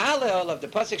is malel of the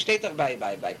Pasuk steht doch by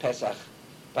Pesach,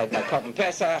 by Korban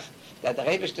Pesach, that the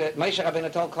Rebishter, Moshe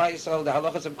Rabbeinu told Klal Yisrael the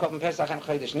halachas of Korban Pesach and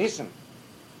Chodesh Nisan.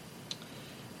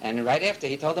 And right after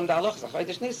he told them the halachas of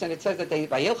Chodesh Nisan, it says that they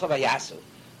vayilchu vayasu.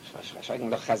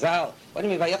 Chazal. What do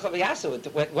you mean vayilchu vayasu?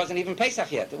 It wasn't even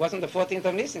Pesach yet. It wasn't the 14th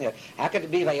of Nisan yet. How could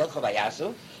it be vayilchu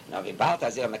vayasu? Now, v'balt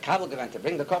azir mekabel gewent to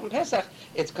bring the Korban Pesach.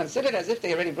 It's considered as if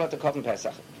they already brought the Korban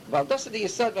Pesach. Well, das ist the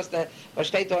yesod was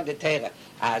steht da in the Torah.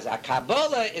 As a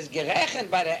Kabbalah is gerechnet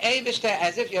by the Eibishter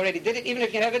as if you already did it, even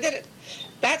if you never did it.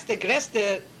 That's the greatest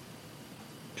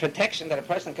protection that a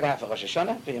person can have for Rosh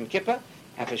Hashanah, for Yom Kippur,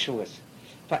 and for Shavuos.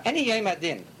 For any Yom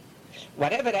Adin,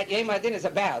 whatever that Yom Adin is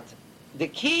about, the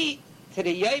key to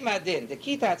the Yom Adin, the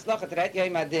key to Hatzlacha to that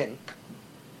Yom Adin,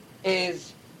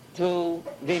 is to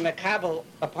be makabel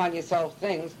upon yourself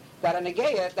things that are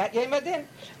negeya, that Yom Adin.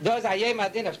 Those are Yom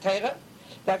Adin of Torah.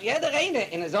 That jeder eine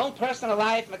in his own personal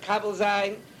life makabel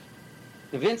sein,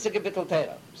 the winzige bittel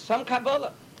Torah. Some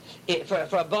Kabbalah. For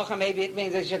a bocha, maybe it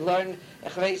means they should learn two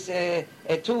halachas,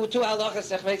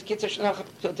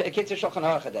 Kitzur Shulchan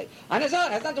Aruch a day. On his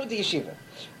own, has nothing to do with the yeshiva.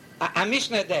 A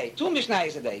Mishnah a day, 2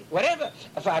 Mishnahs a day, whatever.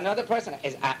 For another person,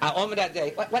 is a Omer a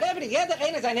day, whatever. The other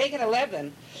one is an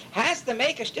 11 has to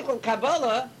make a shtickle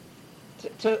Kabbalah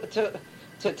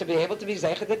to be able to be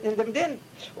zeichet in dem Din.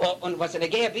 Und was in der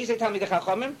Gehe, wie sie Talmidei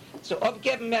Chachomim, zu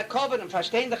abgeben mehr Kovod und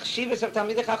verstehen die Cheshivas of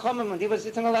Talmidei Chachomim und die was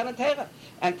sitzen und lernen Torah.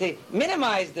 And to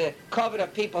minimize the Kovod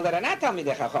of people that are not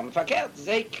Talmidei Chachomim. Verkehrt, es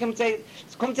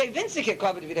kommt sehr winzige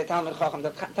Kovod wie der Talmidei Chachom.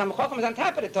 Der Talmidei Chachom is on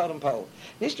top of the totem pole.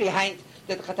 Nicht wie Heint,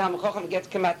 that the Talmidei Chachom gets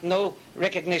no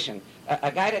recognition.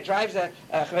 A guy that drives a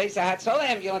Hat solar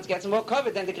ambulance gets more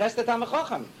Kovod than the rest of the Talmidei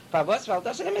Chachom. For was, well,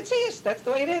 that's the Metzius. That's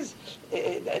the way it is.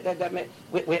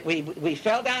 We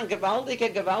fell down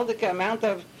gewaldige amount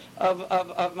of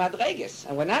madreges,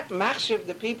 and we're not machshiv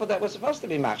the people that were supposed to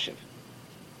be machshiv.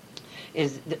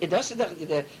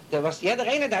 There was jeder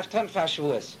eine darf tun for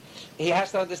Shavuos. He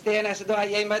has to understand as do a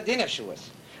Yom Adin of Shavuos.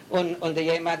 Und the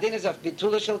Yom Adin is of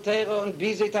Bitula Shel Torah and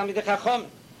Bizei Talmidei Chachom.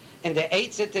 And the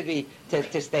eitzah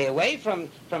to stay away from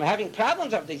having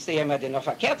problems of the Yom Adin, or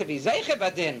verkehrt to be Zeiche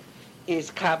Badin,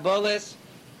 is Kabbalah's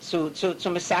zu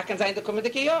Mesaken sein der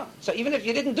kommende Jahr. So even if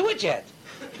you didn't do it yet,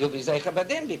 you'll be Zeicha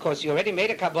Badin, because you already made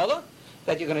a Kabbalah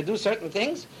that you're going to do certain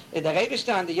things. The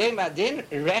Rebishter on the Yom Adin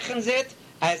reckons it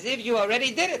as if you already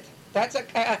did it. That's a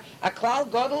klal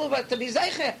godel, but to be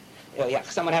Zeicha.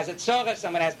 Someone has a tzorah,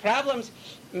 someone has problems,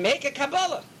 make a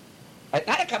Kabbalah.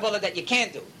 Not a Kabbalah that you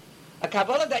can't do. A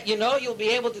Kabbalah that you know you'll be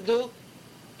able to do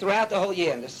throughout the whole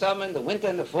year, in the summer, in the winter,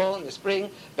 in the fall, in the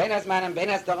spring, ben azmanim, ben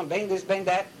azdorim, ben this, ben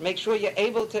that. Make sure you're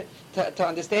able to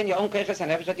understand your own keches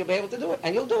and everything, you'll be able to do it,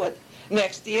 and you'll do it.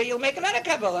 Next year, you'll make another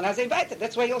Kabbalah, and as they invite it,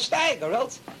 that's where you'll steig, or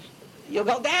else you'll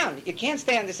go down. You can't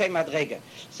stay on the same madrega.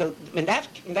 So, man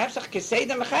darf sich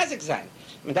geseder mechazik sein.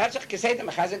 Man darf sich geseder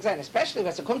mechazik sein, especially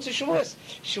when it comes to Shavuos.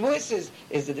 Shavuos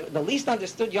is the least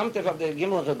understood Yom Tov of the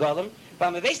Gimel Regalim,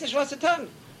 but man weiß nicht, was to tun.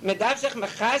 Man darf sich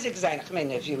mechazik sein. I mean,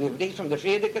 if you read from the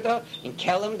Friedrich in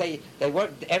Kelm, they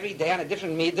work every day on a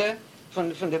different midah from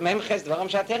the Memches Dvarim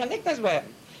Shatera Niknas Behem.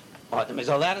 Or man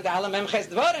soll lernen alle Memches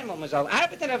Dvarim, und man soll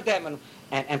arbeiten auf dem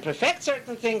and perfect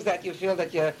certain things that you feel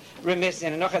that you're remiss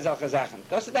in, und noch solche Sachen.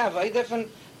 Das ist der Avoide von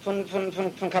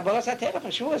Kabbalah Satera,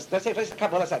 von Shavuos. Das ist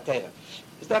Kabbalah Satera.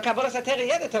 It's the Kabbalah Satera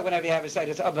jeder Tag whenever you have a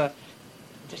side. Aber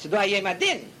to do a Yom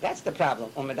Adin, that's the problem.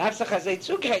 Und man darf sich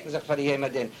zugreifen sich for the Yom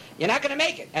Adin. You're not going to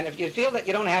make it. And if you feel that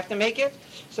you don't have to make it,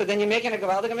 so then you're making a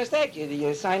gewaldige mistake.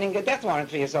 You're signing a death warrant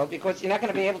for yourself because you're not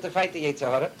going to be able to fight the Yetzer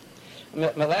Hara.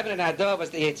 Melevin and Ador was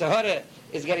the Yetzer Hara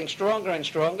is getting stronger and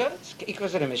stronger.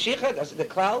 Ikvas in the Mashiach, that's the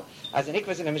klal. As an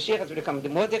ikvas in the Mashiach, it's become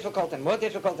more difficult and more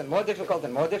difficult and more difficult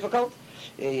and more difficult.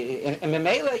 In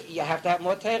Memela, you have to have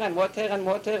more Torah and more Torah and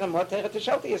more Torah and more Torah to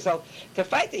shelter yourself to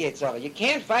fight the Yetzer Hara. You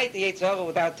can't fight the Yetzer Hara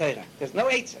without Torah. There's no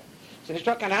Eitzer. So there's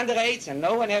talk on andere Eitzer, and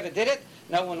no one ever did it.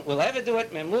 No one will ever do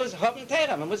it. Man muss haben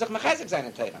Torah. Man muss sich mechazik sein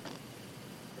in Torah.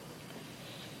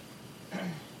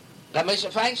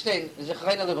 Moshe Feinstein,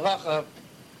 Zechrein Lebracha,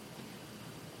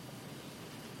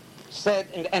 said,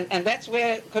 and that's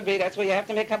where it could be, that's where you have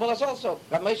to make Kabbalahs also.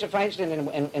 Moshe Feinstein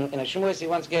in a Shmuas he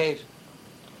once gave,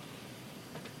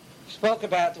 spoke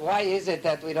about why is it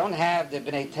that we don't have the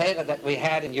B'nai Torah that we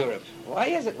had in Europe. Why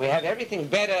is it? We have everything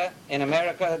better in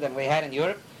America than we had in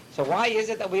Europe. So why is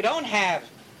it that we don't have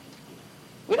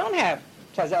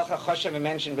Tzazel Chachoshev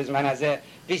mentioned Bizman Hazeh,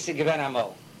 Visi Geven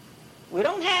Amo. We're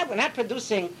not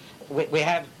producing, we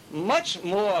have much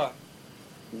more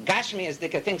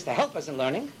Gashmi-istic things to help us in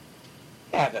learning.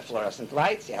 You have the fluorescent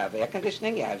lights, you have air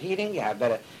conditioning, you have heating, you have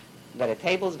better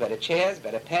tables, better chairs,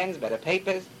 better pens, better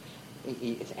papers.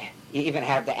 You even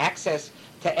have the access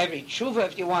to every tshuva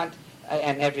if you want,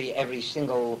 and every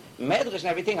single medrash and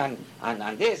everything on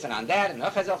this and on that, and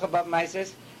above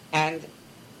meises. And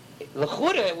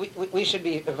l'chure, we should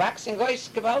be waxing gois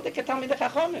gewaltige Talmidei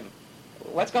Chachomim.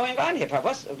 What's going on here?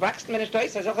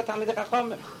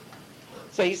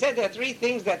 So he said there are 3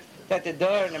 things that the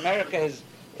door in America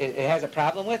it has a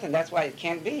problem with, and that's why it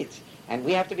can't be. And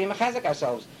we have to be mechazik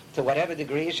ourselves to whatever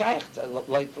degree is shaykh,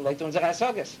 like unser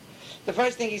asogas. The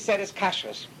first thing he said is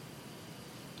kashrus.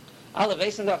 Alle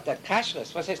wissen doch that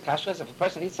kashrus, what says kashrus? If a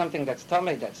person eats something that's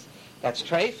tummy, that's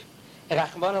treif,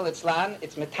 rachmana litzlan,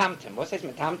 it's metamtem. What says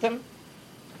metamtem?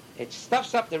 It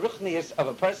stuffs up the ruchnius of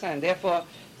a person, and therefore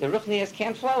the ruchnius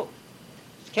can't flow.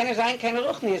 Can sein keine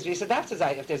Ruchnius, wie es darf zu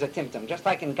sein, if there's a symptom. Just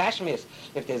like in Gashmias,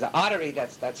 if there's an artery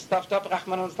that's stuffed up,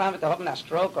 Rahman und Islam, with a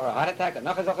stroke or a heart attack, or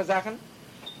noch solche Sachen,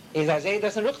 is as a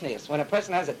doesn't Ruchnius. When a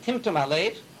person has a symptom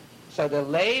alev, so the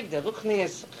the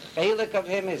Ruchnius chelik of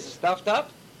him is stuffed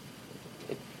up,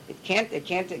 it can't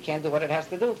do what it has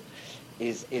to do.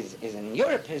 Is in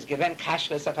Europe is given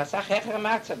cashless of Hasach Hecher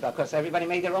Matzah, because everybody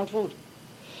made their own food.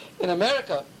 In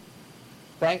America,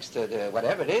 thanks to the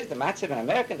whatever it is, the matzah in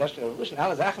America, industrial revolution,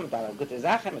 alle Sachen, mit aller gute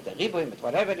Sachen, mit der Riboy, mit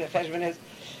whatever the cheshbon is,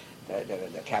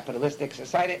 the capitalistic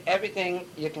society, everything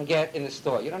you can get in the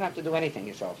store. You don't have to do anything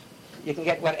yourself. You can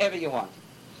get whatever you want.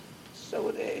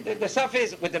 So the stuff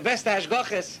is, with the best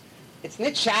hashgoches, it's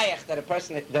not shaykh that a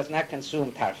person does not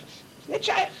consume tarfus. It's not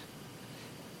shaykh.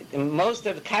 Most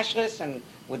of the kashrus and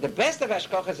with the best of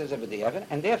hashgoches is a b'diavad,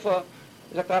 and therefore,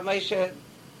 Dr. Moshe,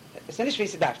 it's not wie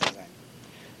sie darf zu sein.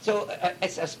 So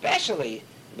it's especially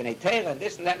B'nai Torah and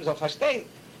this and that and so verstehen,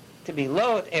 to be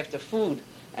load after food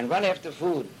and run after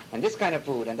food and this kind of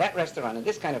food and that restaurant and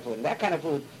this kind of food and that kind of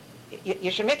food.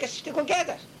 You should make a stick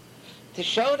together to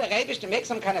show the Rebbe to make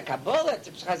some kind of Kabbalah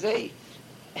to say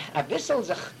a bissel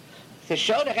to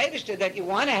show the Rebbe that you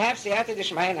want to have siyata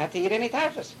d'shmaya and not to eat any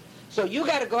tarfus. So you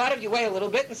got to go out of your way a little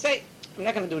bit and say, I'm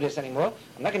not going to do this anymore.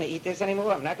 I'm not going to eat this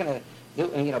anymore. I'm not going to do,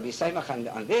 be seimach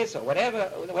on this or whatever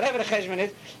the cheshbon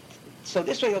is. So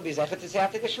this way you'll be zecher to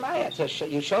siyata d'shmaya. So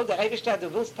you show the Rebbe that du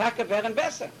willst taka werden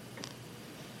besser.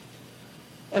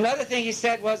 Another thing he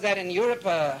said was that in Europe,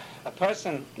 a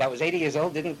person that was 80 years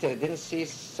old didn't see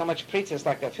so much preachers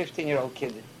like a 15-year-old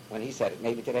kid when he said it.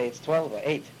 Maybe today it's 12 or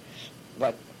 8.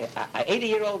 But an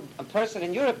 80-year-old person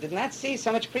in Europe did not see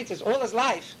so much preachers all his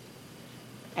life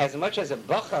as much as a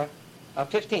bocher of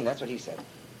 15. That's what he said.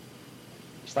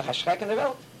 It's the hashchak in the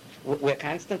world. We're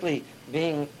constantly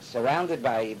being surrounded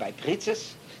by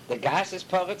preachers. The gas is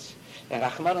poverts. And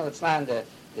Rahman al-Islam, the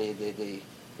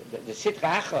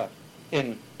Sitracha,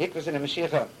 it was in a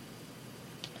Mashiach.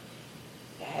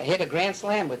 He had a grand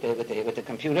slam with the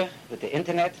computer, with the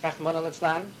internet, Rahman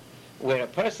al-Islam, where a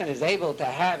person is able to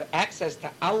have access to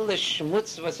all the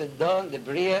schmutz was done, the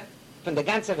bria, from the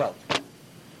ganze Welt.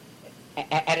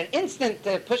 At an instant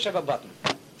push of a button.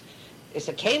 It's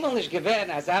a kemel nicht gewähren,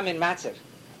 azam in matzev.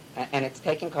 And it's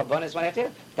taking karbonis one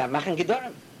after the other. Machen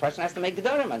gedorim. Person has to make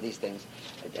gedorim on these things.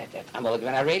 I'm all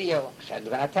given a radio,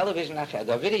 a television, a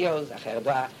videos,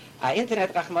 a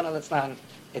internet, Rahman al-Islam.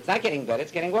 It's not getting better,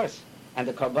 it's getting worse. And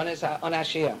the karbonis are on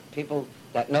ashir. People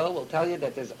that know will tell you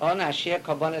that there's on ashir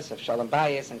karbonis of shalom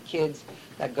bayis and kids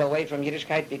that go away from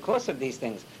Yiddishkeit because of these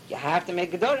things. You have to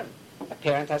make gedorim. A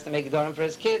parent has to make gedorim for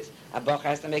his kids. A boch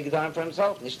has to make gedorim for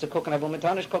himself. Nicht to cook and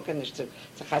abumatonish cooking, nicht to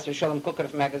chas v'sholem cooking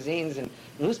of magazines and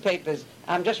newspapers.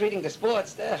 I'm just reading the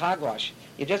sports, the hogwash.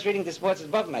 You're just reading the sports as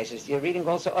Bobmeisters. You're reading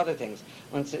also other things.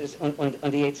 Und the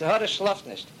Yitzhahara schläft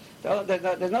nicht.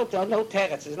 There's no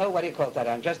teretz. There's no, what do you call that?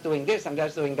 I'm just doing this, I'm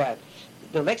just doing that.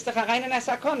 Du legst dich herein in a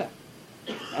sakona.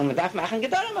 And we darf machen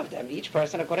gedorim of them. Each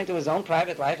person, according to his own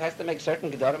private life, has to make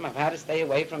certain gedorim of how to stay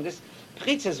away from this.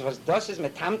 Pritzes was das is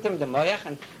mit tamtem de moyach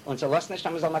and so lass nicht,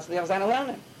 soll man lernen seine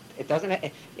lernen. It doesn't.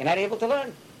 You're not able to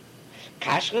learn.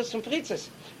 Kashrus and pritzes.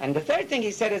 And the third thing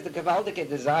he said is the gewaltige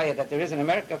desire that there is in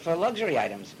America for luxury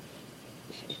items.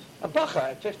 A bacher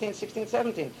at 15, 16,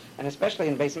 17, and especially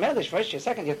in Beis Medrash, first year,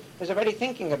 second year, is already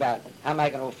thinking about how am I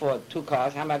going to afford 2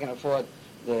 cars, how am I going to afford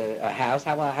a house,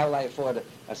 how will I afford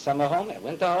a summer home, a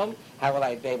winter home, how will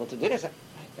I be able to do this?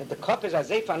 The cup is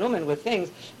azay fanumen with things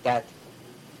that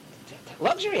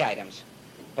luxury items.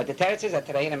 But the teretz is that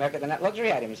today in America they're not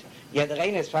luxury items. Yet the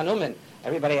reign is fanumen.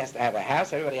 Everybody has to have a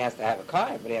house, everybody has to have a car,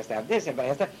 everybody has to have this, everybody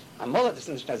has to... Amola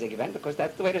doesn't event because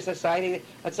that's the way the society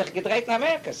has gedreht in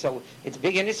America. So it's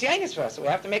big initiations for us. So we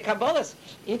have to make kabbalas.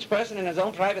 Each person in his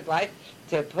own private life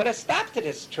to put a stop to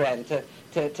this trend,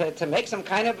 to make some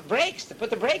kind of brakes, to put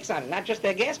the brakes on it, not just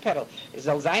their gas pedal. It's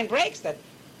those iron brakes that...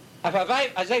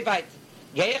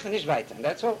 And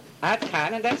that's all. Ad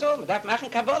kan, and that's all. Man darf machen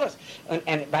Kabbalas.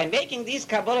 And by making these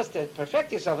Kabbalas to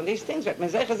perfect yourself in these things, wird man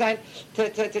sicher sein to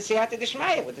siyata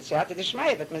d'shmaya. With the siyata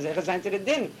d'shmaya, wird man sicher sein to the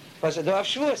din. Was du auf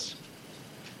Shavuos.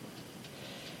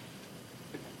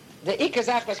 The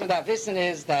ikazach, was man darf wissen,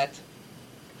 is that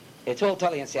it's all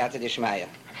totally in siyata d'shmaya.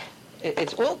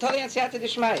 It's all totally in siyata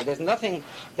d'shmaya. There's nothing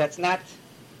that's not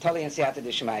totally in siyata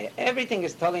d'shmaya. Everything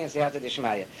is totally in siyata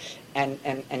d'shmaya. And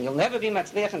you'll never be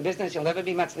matzliach in business, you'll never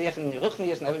be matzliach in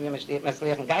ruchnius, never be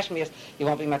matzliach in gashmias, you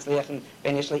won't be matzliach in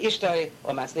ben ish le'ishtoi,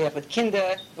 or matzliach with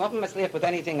kinder, you won't be matzliach with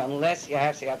anything unless you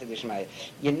have siyata d'shmaya.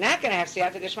 You're not going to have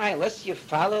siyata d'shmaya unless you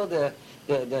follow the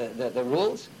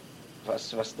rules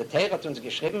was der Teher hat uns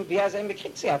geschrieben, wie er sein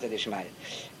bekriegt sie hatte die Schmeier.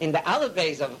 In der alle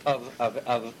ways of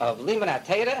Limon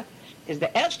Teher is the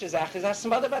erste Sache is as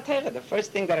Mother Batera. The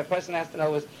first thing that a person has to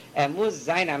know is muss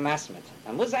sein amasmet.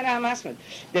 Muss sein amasmet.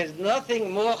 There's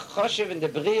nothing more choshev in the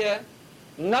Bria,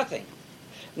 nothing.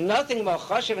 Nothing more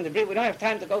choshev in the Bria. We don't have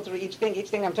time to go through each thing. Each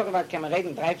thing I'm talking about can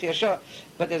reden 3-4 Show.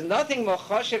 But there's nothing more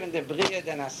choshev in the Bria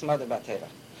than as Mother Batera.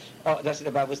 Oh, das ist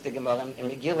der Babus der Gemara in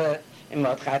Megillah, in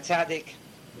Mordechai Tzadik.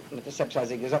 Mit der Selbst, als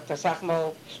ich gesagt habe, sag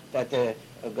mal, that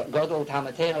Godel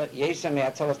Talmeter, Jesem,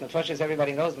 Atzolos Nefoshes,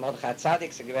 everybody knows, Mordechai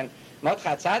Tzadik, sie gewinnen,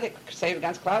 Mordechai Tzadik saved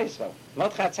ganz Klal Yisrael.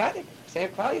 Mordechai Tzadik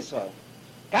saved Klal Yisrael.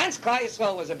 Ganz Klal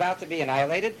Yisrael was about to be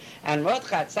annihilated, and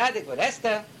Mordechai Tzadik with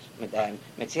Esther, mit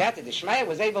Siyata Dishmaya,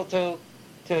 was able to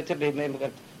break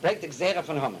the Gzera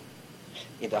von Haman.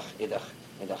 Jedoch,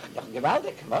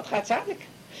 gewaltig, Mordechai Tzadik.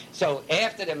 So,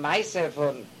 after the Meise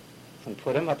von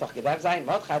Purim, hat doch gedacht sein,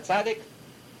 Mordechai Tzadik,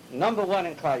 number one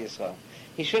in Klal Yisrael.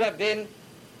 He should have been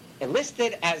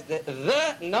listed as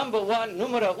the number one,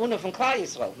 numero uno from Klal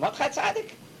Yisrael. Mordechai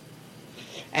Tzadik.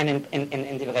 And in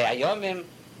Divrei Hayomim,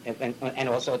 and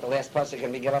also at the last pasuk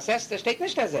in Megillas Esther, steht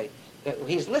nicht as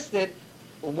he's listed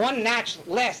one notch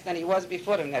less than he was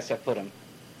before the Nesser Purim.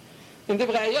 In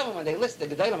Divrei Hayomim, when they list the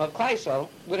Gedolim of Klal Yisrael,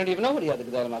 we don't even know who the other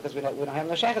Gedolim are, because we don't have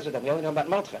no shaychus with them. We only know about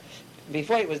Mordechai.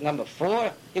 Before he was number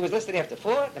 4, he was listed after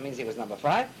 4, that means he was number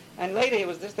 5, and later he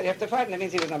was listed after 5, and that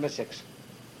means he was number 6.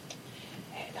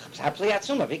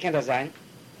 Wie kann das sein?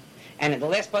 And in the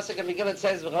last pasuk of Megillah it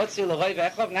says, "V'rotzi l'roi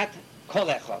ve'echov," not kol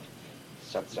echov.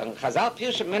 So Chazal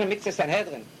Pirush Mena Mitzvah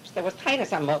Sanhedrin. There was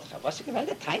Tainus am Mordechai. Was she gewinnt?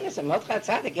 Tainus am Mordechai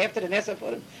Tzadik after the Nesser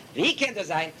Purim. Wie kann das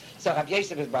sein? So Rabbi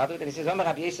Yosef is bothered, and he says, Omer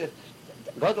Rabbi Yosef,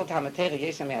 Godel Talmeter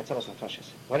Yosef me'atzolos nefoshes.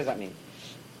 What does that mean?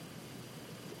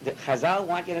 The Chazal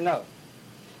want you to know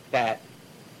that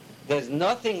there's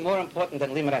nothing more important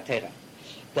than Limud Torah.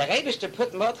 The Rebbe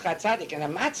put Mordechai Tzadik in a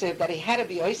matziv that he had to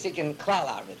be Oisik in Klal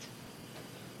Arbit.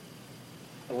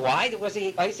 Why was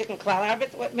he Oisik in Klal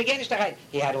Arbit?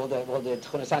 He had all the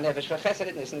Tchunas HaNefesh for Chesed,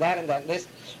 and this and that and that and this.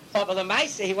 But the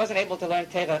Maaseh, he wasn't able to learn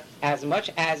Torah as much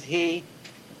as he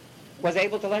was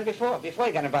able to learn before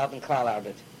he got involved in Klal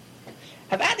Arbit.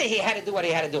 About it, he had to do what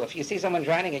he had to do. If you see someone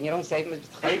drowning and you don't save him,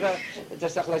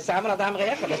 it's doch Samuel Adam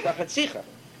Reyecha, that's doch a Tzicha.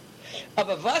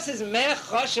 But was is mehr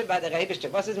Choshev by the Rebbe?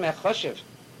 Was is mehr Choshev?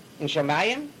 In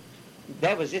Shemayim,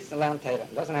 that was it to learn Torah.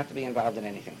 It doesn't have to be involved in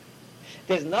anything.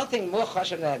 There's nothing more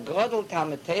choshev than Grodel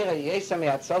Talmud Torah Yesam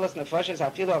Yatzolos Nefoshes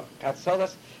Afilu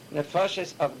Yatzolos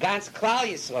Nefoshes of Gans Klal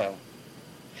Yisrael.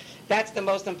 That's the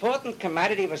most important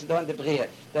commodity was done the Bria.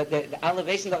 The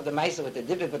elevation of the Meise with the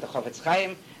Dibbuk with the Chofetz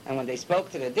Chaim, and when they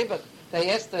spoke to the Dibbuk, they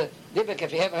asked the Dibbuk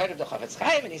if he ever heard of the Chofetz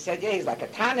Chaim, and he said, yeah, he's like a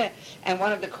Tane. And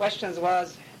one of the questions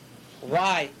was,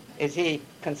 why is he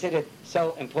considered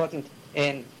so important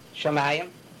in Shemayim?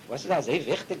 Was ist das sehr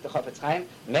wichtig, der Chofetz Chaim?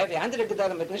 Mehr wie andere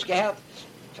Gedolim wird nicht gehört.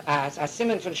 As a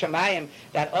simon from Shemayim,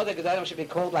 that other Gedolim should be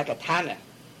called like a Tana.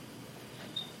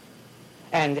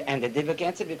 And the Dibbuk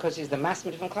answered because he's the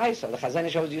masmid from Klal Yisrael. The Chazon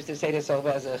Ish always used to say this over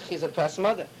as a chizur to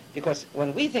mother. Because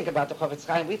when we think about the Chofetz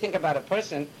Chaim, we think about a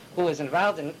person who is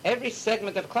involved in every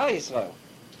segment of Klal Yisrael.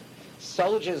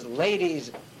 Soldiers,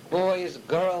 ladies, boys,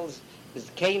 girls,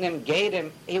 Canaan,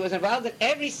 Gadim. He was involved in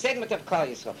every segment of Klal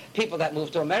Yisrael. People that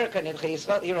moved to America, in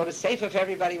Yisrael, he wrote a sefer for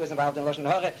everybody. He was involved in Lashon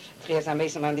Hora. Tchias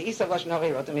HaMesim on the East of Lashon Hora.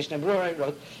 He wrote the Mishnah Berurah. He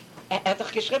wrote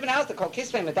doch geschrieben aus, the Kol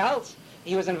Kisvei Medals.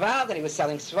 He was involved and he was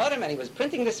selling Svarim and he was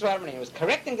printing the Svarim and he was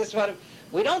correcting the Svarim.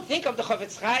 We don't think of the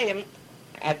Chofetz Chaim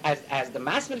as the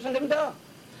masmid from dem da.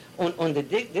 Und the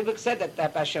Dibbuk said that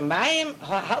bei Shemayim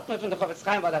helped me from the Chofetz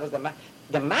Chaim, but that was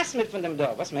the masmid from them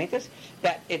da. What meant this?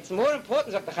 That it's more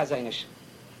important than the Chazon Ish.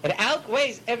 It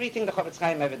outweighs everything the Chofetz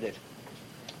Chaim ever did.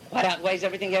 What outweighs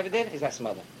everything he ever did? His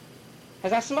Asmada.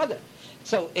 His Asmada.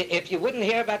 So if you wouldn't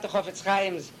hear about the Chofetz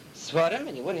Chaim's Svarim,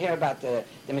 and you wouldn't hear about the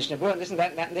Mishnah Berurah and this and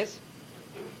that and this,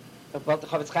 wollte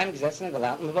Chofetz Chaim gesessen und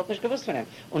gelernt und man wollte nicht gewusst von ihm.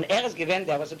 Und ist gewesen,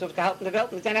 der was so tuf gehalten der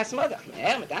Welt mit seiner Asmada.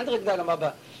 Mit anderen Gedolim,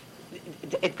 aber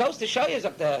it goes to show you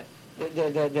of the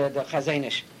Chazon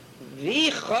Ish. Wie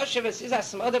choshev es is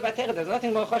Asmada Batera, there's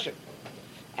nothing more choshev.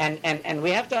 And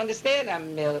we have to understand,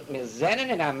 wir sehen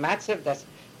in our matzav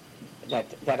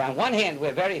that on one hand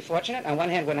we're very fortunate, on one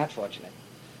hand we're not fortunate.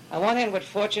 On one hand we're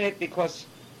fortunate because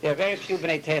there are very few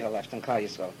B'nai Torah left in Klal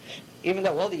Yisrael. Even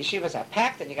though all the yeshivas are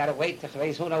packed and you got to wait to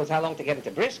raise who knows how long to get into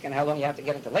Brisk and how long you have to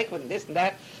get into Lakewood and this and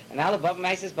that and all above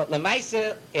Meises, but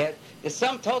Lemaisa, the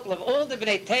sum total of all the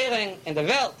B'nai Torah in the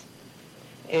world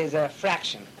is a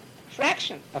fraction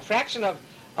of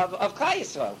Klal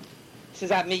Yisrael. This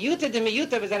is a miyuta de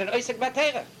miyuta was an oisek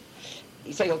batera.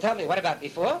 So you'll tell me, what about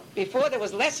before? Before there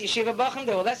was less yeshiva bachim,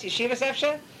 there were less yeshivas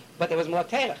efshe, but there was more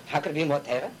Torah. How could it be more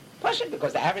Torah? Push it,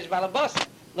 because the average balabas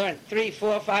learned 3,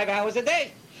 4, 5 hours a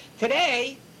day.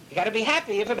 Today, you got to be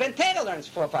happy if a Ben Torah learns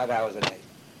 4 or 5 hours a day.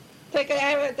 Take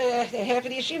half of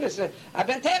the yeshivas. A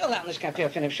Ben Torah lernt nicht kein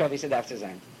Pferd von dem Show, wie sie darf zu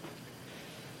sein.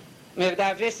 Wir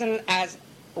darf wissen, as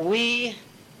we,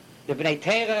 the Bnei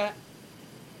Torah,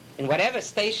 in whatever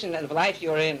station of life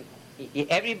you're in,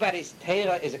 everybody's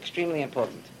Torah is extremely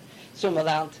important. So man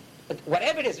lernt,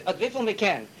 whatever it is, at wieviel we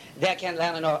can. Der kann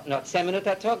lernen noch 10 Minuten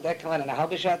am Tag, der kann lernen eine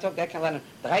halbe Stunde am Tag, der kann lernen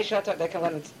 3 Stunden am Tag, der kann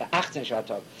lernen 18 Stunden am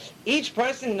Tag. Each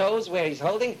person knows where he's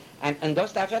holding, and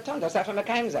das darf tun, das darf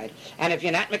mekayim sein. And if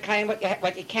you're not mekayim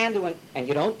what you can do and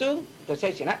you don't do, that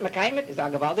says you're not mekayim it, is a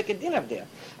gewaltige din up there.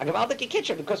 A gewaltige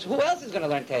kitchen, because who else is going to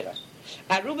learn Torah?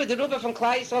 A Ruba de Ruba from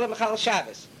Klai Yisrael Mechal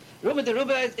Shavous. Ruba de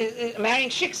Ruba is marrying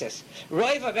shikses.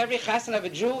 Roiv of every chassan of a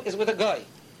Jew is with a goy.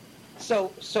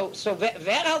 So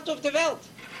wer halt auf der Welt?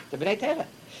 The Bnei Torah.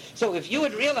 So if you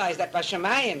would realize that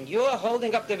Bashamayim, you're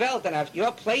holding up the Welt, and if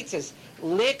your plates is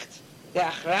licked the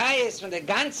achrayis from the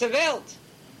ganze Welt,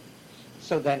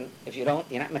 so then if you don't,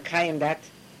 you're not mekayim that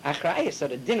achrayis, so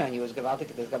the din on you is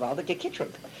gewaldige, there's gewaldige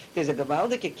kitrug. There's a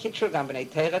gewaldige kitrug on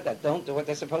Bnei Torah that don't do what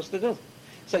they're supposed to do.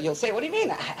 So you'll say, what do you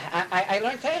mean? I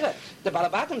learned Torah. The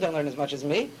Balabatim don't learn as much as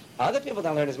me. Other people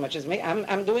don't learn as much as me.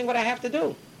 I'm doing what I have to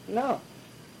do. No.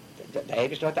 The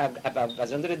Eivish dort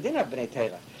was under the din of Bnei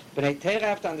Torah. Bnei Torah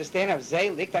have to understand of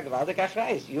Zeh likt a gewaldig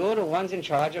achrayis. You're the ones in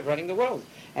charge of running the world.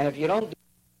 And if you don't do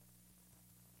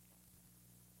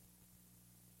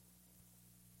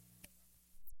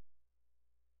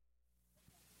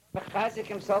Mechazik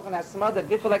himself and has smothered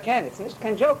before I can. It's not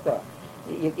kein joke though.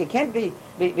 You can't be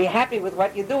happy with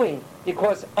what you're doing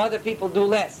because other people do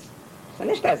less. So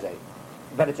nicht as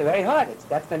but it's very hard.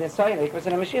 That's the Nisayan, Ikras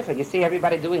and Mashiach. You see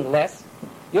everybody doing less.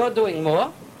 You're doing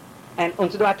more, and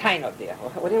to do a time up there.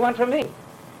 What do you want from me?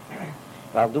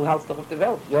 Well, du hältst doch auf der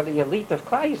Welt. You're the elite of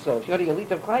Klai Yisrael. If you're the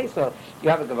elite of Klai Yisrael, you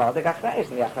have a gewaltig achrayis.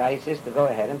 And the achrayis is to go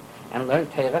ahead and learn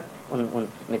Torah und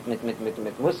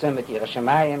mit Musa, mit ihrer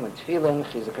Shemayim, und Tefillin,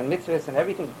 Chizuk and Mitzvahs, and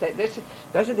everything.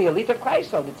 Those are the elite of Klai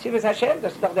Yisrael. The Tzivas Hashem,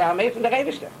 das ist doch der Armee von der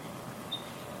Rebischte.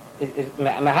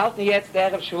 Wir halten jetzt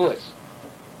der Erev Shavuos.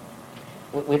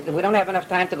 We don't have enough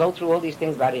time to go through all these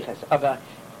things, Barichas. Aber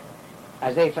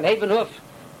as they von Eben auf,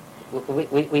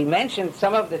 we mentioned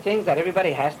some of the things that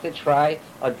everybody has to try.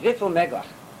 Od Wiffel Megach.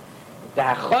 The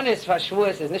Hachonis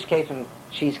Vashuas is nicht kein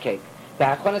cheesecake. The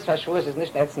Hachonis Vashuas is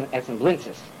nicht essen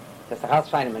Blinzes. Das ist alles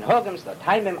fein in Hogems, the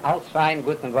time alles fein,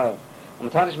 gut und wohl.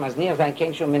 Und man nicht nie sein,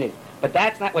 kein schon Minute. But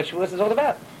that's not what Shavuos is all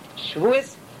about.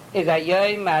 Shavuos is a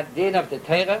Yom Adin of the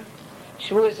Torah.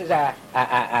 Shavuos is a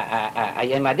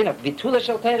Yom Adin of Vitula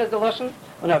Shel Torah is the Lashon,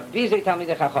 and of Vizei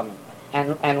Talmidei Chachamim.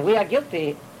 And we are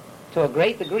guilty to a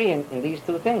great degree in these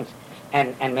two things.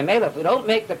 And Memela, if we don't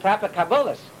make the proper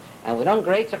Kabbalahs, and we don't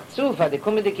grade Tzachtzuf, the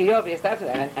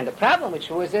Kumidikiyov, and the problem with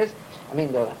Shavuos is,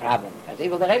 the problem, as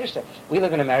evil the Rebishter. We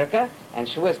live in America, and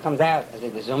Shavuos comes out as a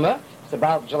Gezumah. It's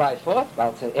about July 4th,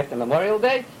 about after Memorial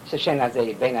Day. So Shen as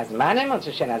a Ben Azmanim, and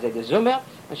so Shen as a Gezumah,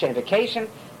 and Shen vacation.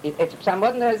 It's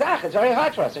somewhat in the Zach. It's very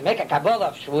hard for us. We make a Kabbalah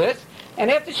of Shavuos, and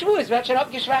after Shavuos, wird schon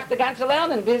abgeschwacht the ganze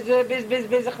Lernen bis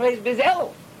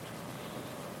Elf.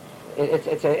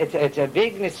 It's a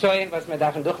big nisoyen was man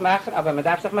darf durchmachen, aber man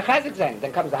darf sich mechazik sein.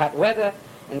 Then comes the hot weather,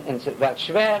 and es wird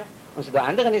schwer, und so der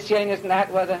andere nisoyen ist in the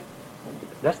hot weather.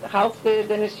 Das ist auch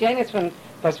der nisoyen ist von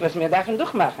was wir darf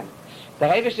durchmachen.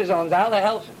 Der Rebischte soll uns alle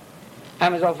helfen.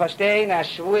 Aber man soll verstehen, dass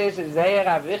Shavuos ist sehr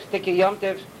ein wichtiger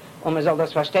Yomtiv, und man soll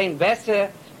das verstehen besser,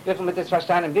 wie wir das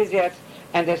verstanden bis jetzt.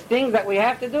 And there's things that we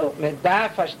have to do. Man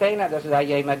darf verstehen, dass es ein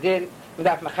Yemadin, man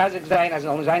darf mechazik sein, als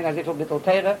soll sein, als ich ein bisschen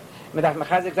Teire, man darf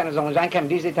mechazik sein, als soll sein, kann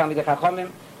diese Talmidei Chachomim,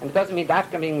 and it doesn't mean darf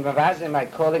being Mavazim,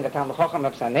 like calling a Talmid Chacham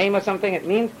of a name or something. It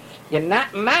means you're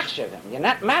not machshevim. You're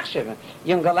not machshevim.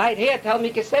 Young Galite here, tell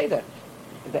me Keseder.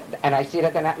 And I see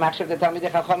that they're not machshev the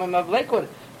Talmidei Chachomim of Lakewood,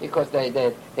 because they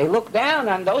look down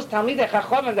on those Talmidei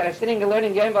Chachomim that are sitting and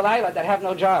learning Yom V'Layla that have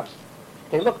no jobs.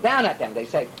 They look down at them. They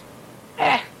say,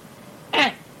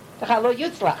 Lo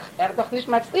Yutzlach, doch nicht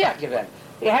Matzliach gewesen.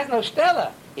 He has no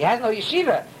Stella. He has no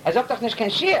yeshiva. Doch nicht kein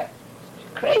Shir.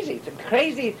 Crazy. It's a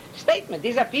crazy statement.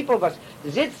 These are people who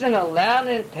sitzen und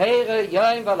lernen Teire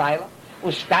Yom V'Layla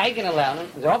und steigen und lernen.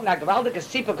 Sie haben eine gewaltige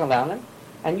Sipuk und lernen.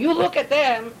 And you look at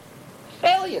them,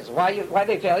 failures. Why are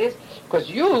they failures? Because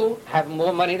you have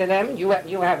more money than them. You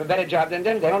have a better job than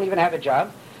them. They don't even have a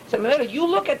job. So you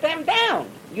look at them down.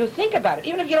 You think about it,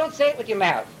 even if you don't say it with your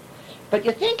mouth. But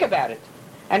you think about it.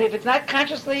 And if it's not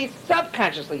consciously,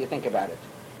 subconsciously you think about it.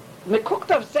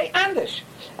 Mekuktov, say anders.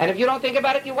 And if you don't think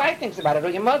about it, your wife thinks about it, or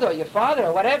your mother, or your father,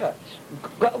 or whatever.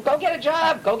 Go get a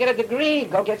job, go get a degree,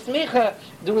 go get smicha,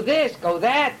 do this, go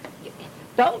that.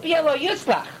 Don't be a lo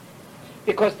yuslach.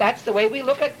 Because that's the way we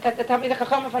look at the Talmidei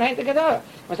Chachamim von Heintig Gedora.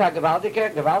 Man sagt,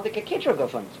 gewaltige Kitrug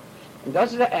auf uns. Und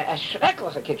das ist ein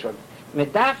schrecklicher Kitrug.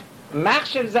 Mit darf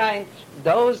machschiv sein,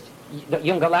 those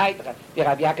junge Leute, wie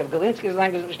Rabbi Yaakov Galinsky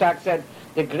so stark said,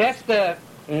 the größte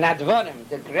Nadvonim,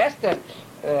 the größte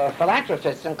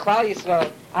philanthropists in Klal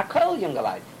Yisrael are kol junge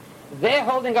Leute. They're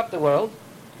holding up the world,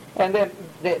 and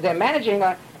they're managing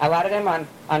a lot of them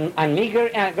on meager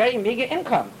and very meager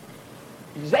income.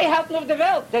 They halten auf der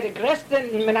Welt. They're the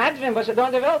größten Menadvim, was sie da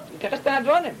in der Welt, die größten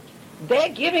Nadvonim. They're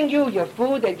giving you your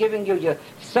food, they're giving you your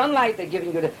sunlight, they're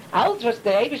giving you the... Alles, was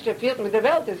der Ewigste fehlt mit der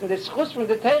Welt, ist in der Schuss von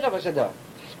der Teure, was sie da.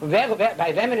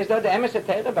 Bei wem ist da der Emerse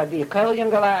Teure? Bei die kol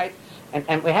junge Leute.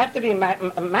 And we have to be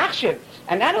machshiv.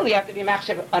 And not only have to be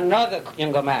machshiv another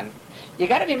younger man. You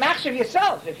got to be machshiv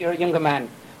yourself if you're a younger man.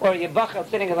 Or you're bachel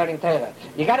sitting and learning Torah.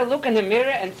 You got to look in the mirror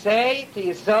and say to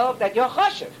yourself that you're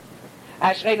choshev.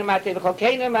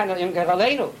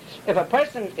 If a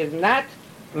person is not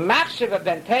machshiv of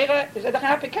ben Torah, is a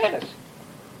dachan apikeres.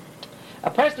 A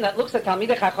person that looks at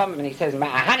Talmidei Chachamim and he says,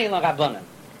 Ma'ahani lo rabbonim.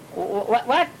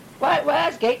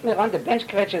 What geht mir an the bench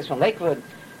crutches from Lakewood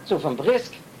zu von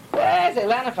Brisk? Sie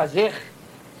lernen von sich.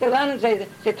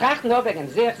 Sie trachten nur wegen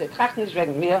sich, sie trachten nicht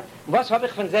wegen mir. Was habe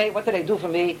ich von sie? What do they do for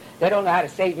me? They don't know how to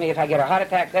save me if I get a heart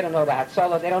attack. They don't know the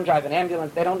Hatzalah. They don't drive an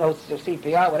ambulance. They don't know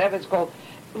CPR, whatever it's called.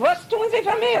 Was tun sie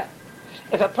von mir?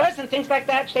 If a person thinks like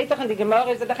that, steht doch in die Gemara,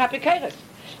 is the Chapikeres.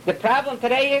 The problem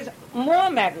today is more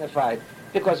magnified.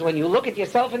 Because when you look at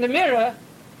yourself in the mirror,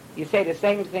 you say the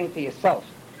same thing to yourself.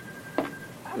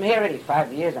 I'm here already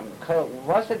 5 years.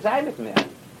 Was it sein mit mir?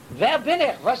 Wer bin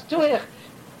ich? Was tue ich?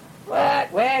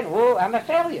 What? When? Who? I'm a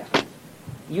failure.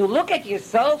 You look at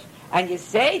yourself and you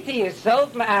say to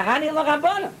yourself, Ma'ahani lo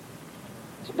rabbonim.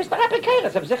 So bist du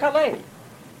apikeres, auf sich allein.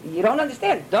 You don't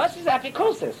understand. Das is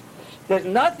apikosis. There's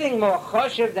nothing more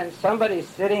choshev than somebody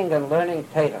sitting and learning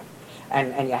Torah.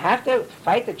 And you have to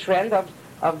fight the trend of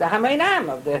the Hamoinam,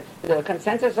 of the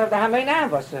consensus of the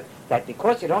Hamoinam, that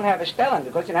because you don't have a shtelem,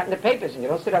 because you're not in the papers, and you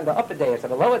don't sit on the upper dais or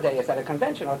the lower dais at a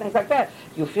convention or things like that,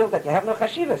 you feel that you have no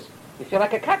chashivas. You feel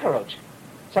like a cockroach.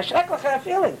 It's a schrecklicher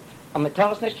feeling. Und man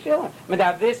darf es nicht fühlen. Man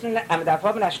darf wissen, man darf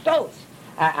haben einen Stolz.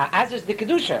 As is the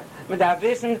Kedusha. Man darf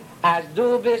wissen, as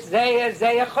du bist sehr,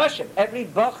 sehr choshev. Every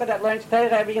bocher that learns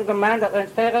Torah, every young man that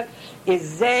learns Torah, is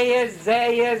sehr,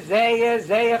 sehr, sehr,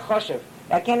 sehr choshev.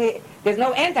 There's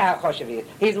no end to how choshev he is.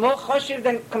 He's more choshev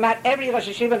than come out every Rosh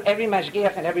Hashiva and every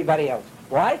Mashgiach and everybody else.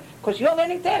 Why? Because you're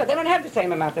learning Torah. They don't have the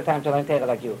same amount of time to learn Torah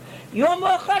like you. You're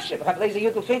more choshev. Rabbi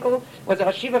Yudel Finkel was a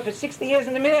Hashiva for 60 years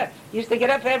in the mirror. He used to get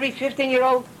up for every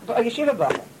 15-year-old yeshiva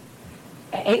bacher.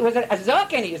 He was a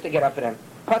Zoken, he used to get up for them.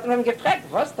 Hat him gefragt,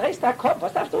 was drehst der Kopf?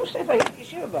 Was darfst du stehen für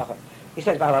yeshiva bacher? He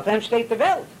said, weil auf ihm steht die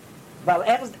Welt. Weil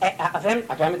ist, auf ihm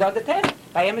ist dort der Torah.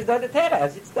 Bei ihm ist dort der Torah.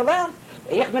 Sitzt allein.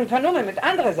 Ich bin vernommen mit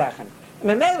anderen Sachen.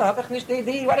 Mit Mail habe ich nicht die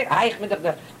Idee, ich bin doch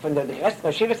von der Rest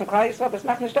der Schiffes und Kreis, das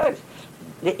macht nicht stolz.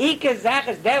 Die Ike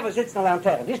Sache ist, der was sitzt in der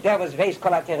Lanterne, nicht der was weiß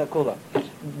Kolatere Kula.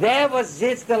 Der was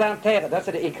sitzt in der Lanterne, das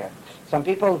ist der Ike. Some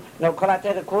people know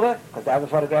Kolatere Kula, because they have a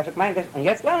photographic mind, und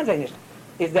jetzt lernen sie nicht.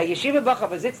 Ist der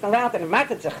Yeshiva-Bacher, was sitzt in der Lanterne,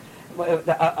 macht sich,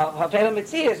 auf einem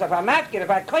Metzies, auf einem Matkir, auf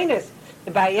einem Koines,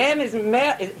 bei ihm ist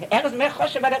mehr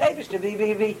Choshe bei der Rebischte,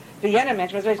 wie jener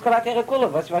Mensch, was weiß Kolatere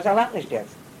Kula, was lernt nicht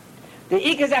jetzt. The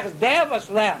Ike Sache ist, der was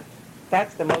lernt,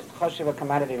 that's the most Choshe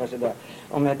commodity was there.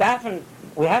 Und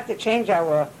we have to change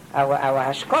our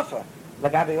hashkofa,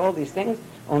 like all these things,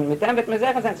 und mit dem wird man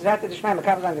sagen, sie sagte, die Schweine, man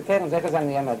kann sagen, die Tehren, sicher sagen,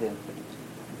 die Jemadin.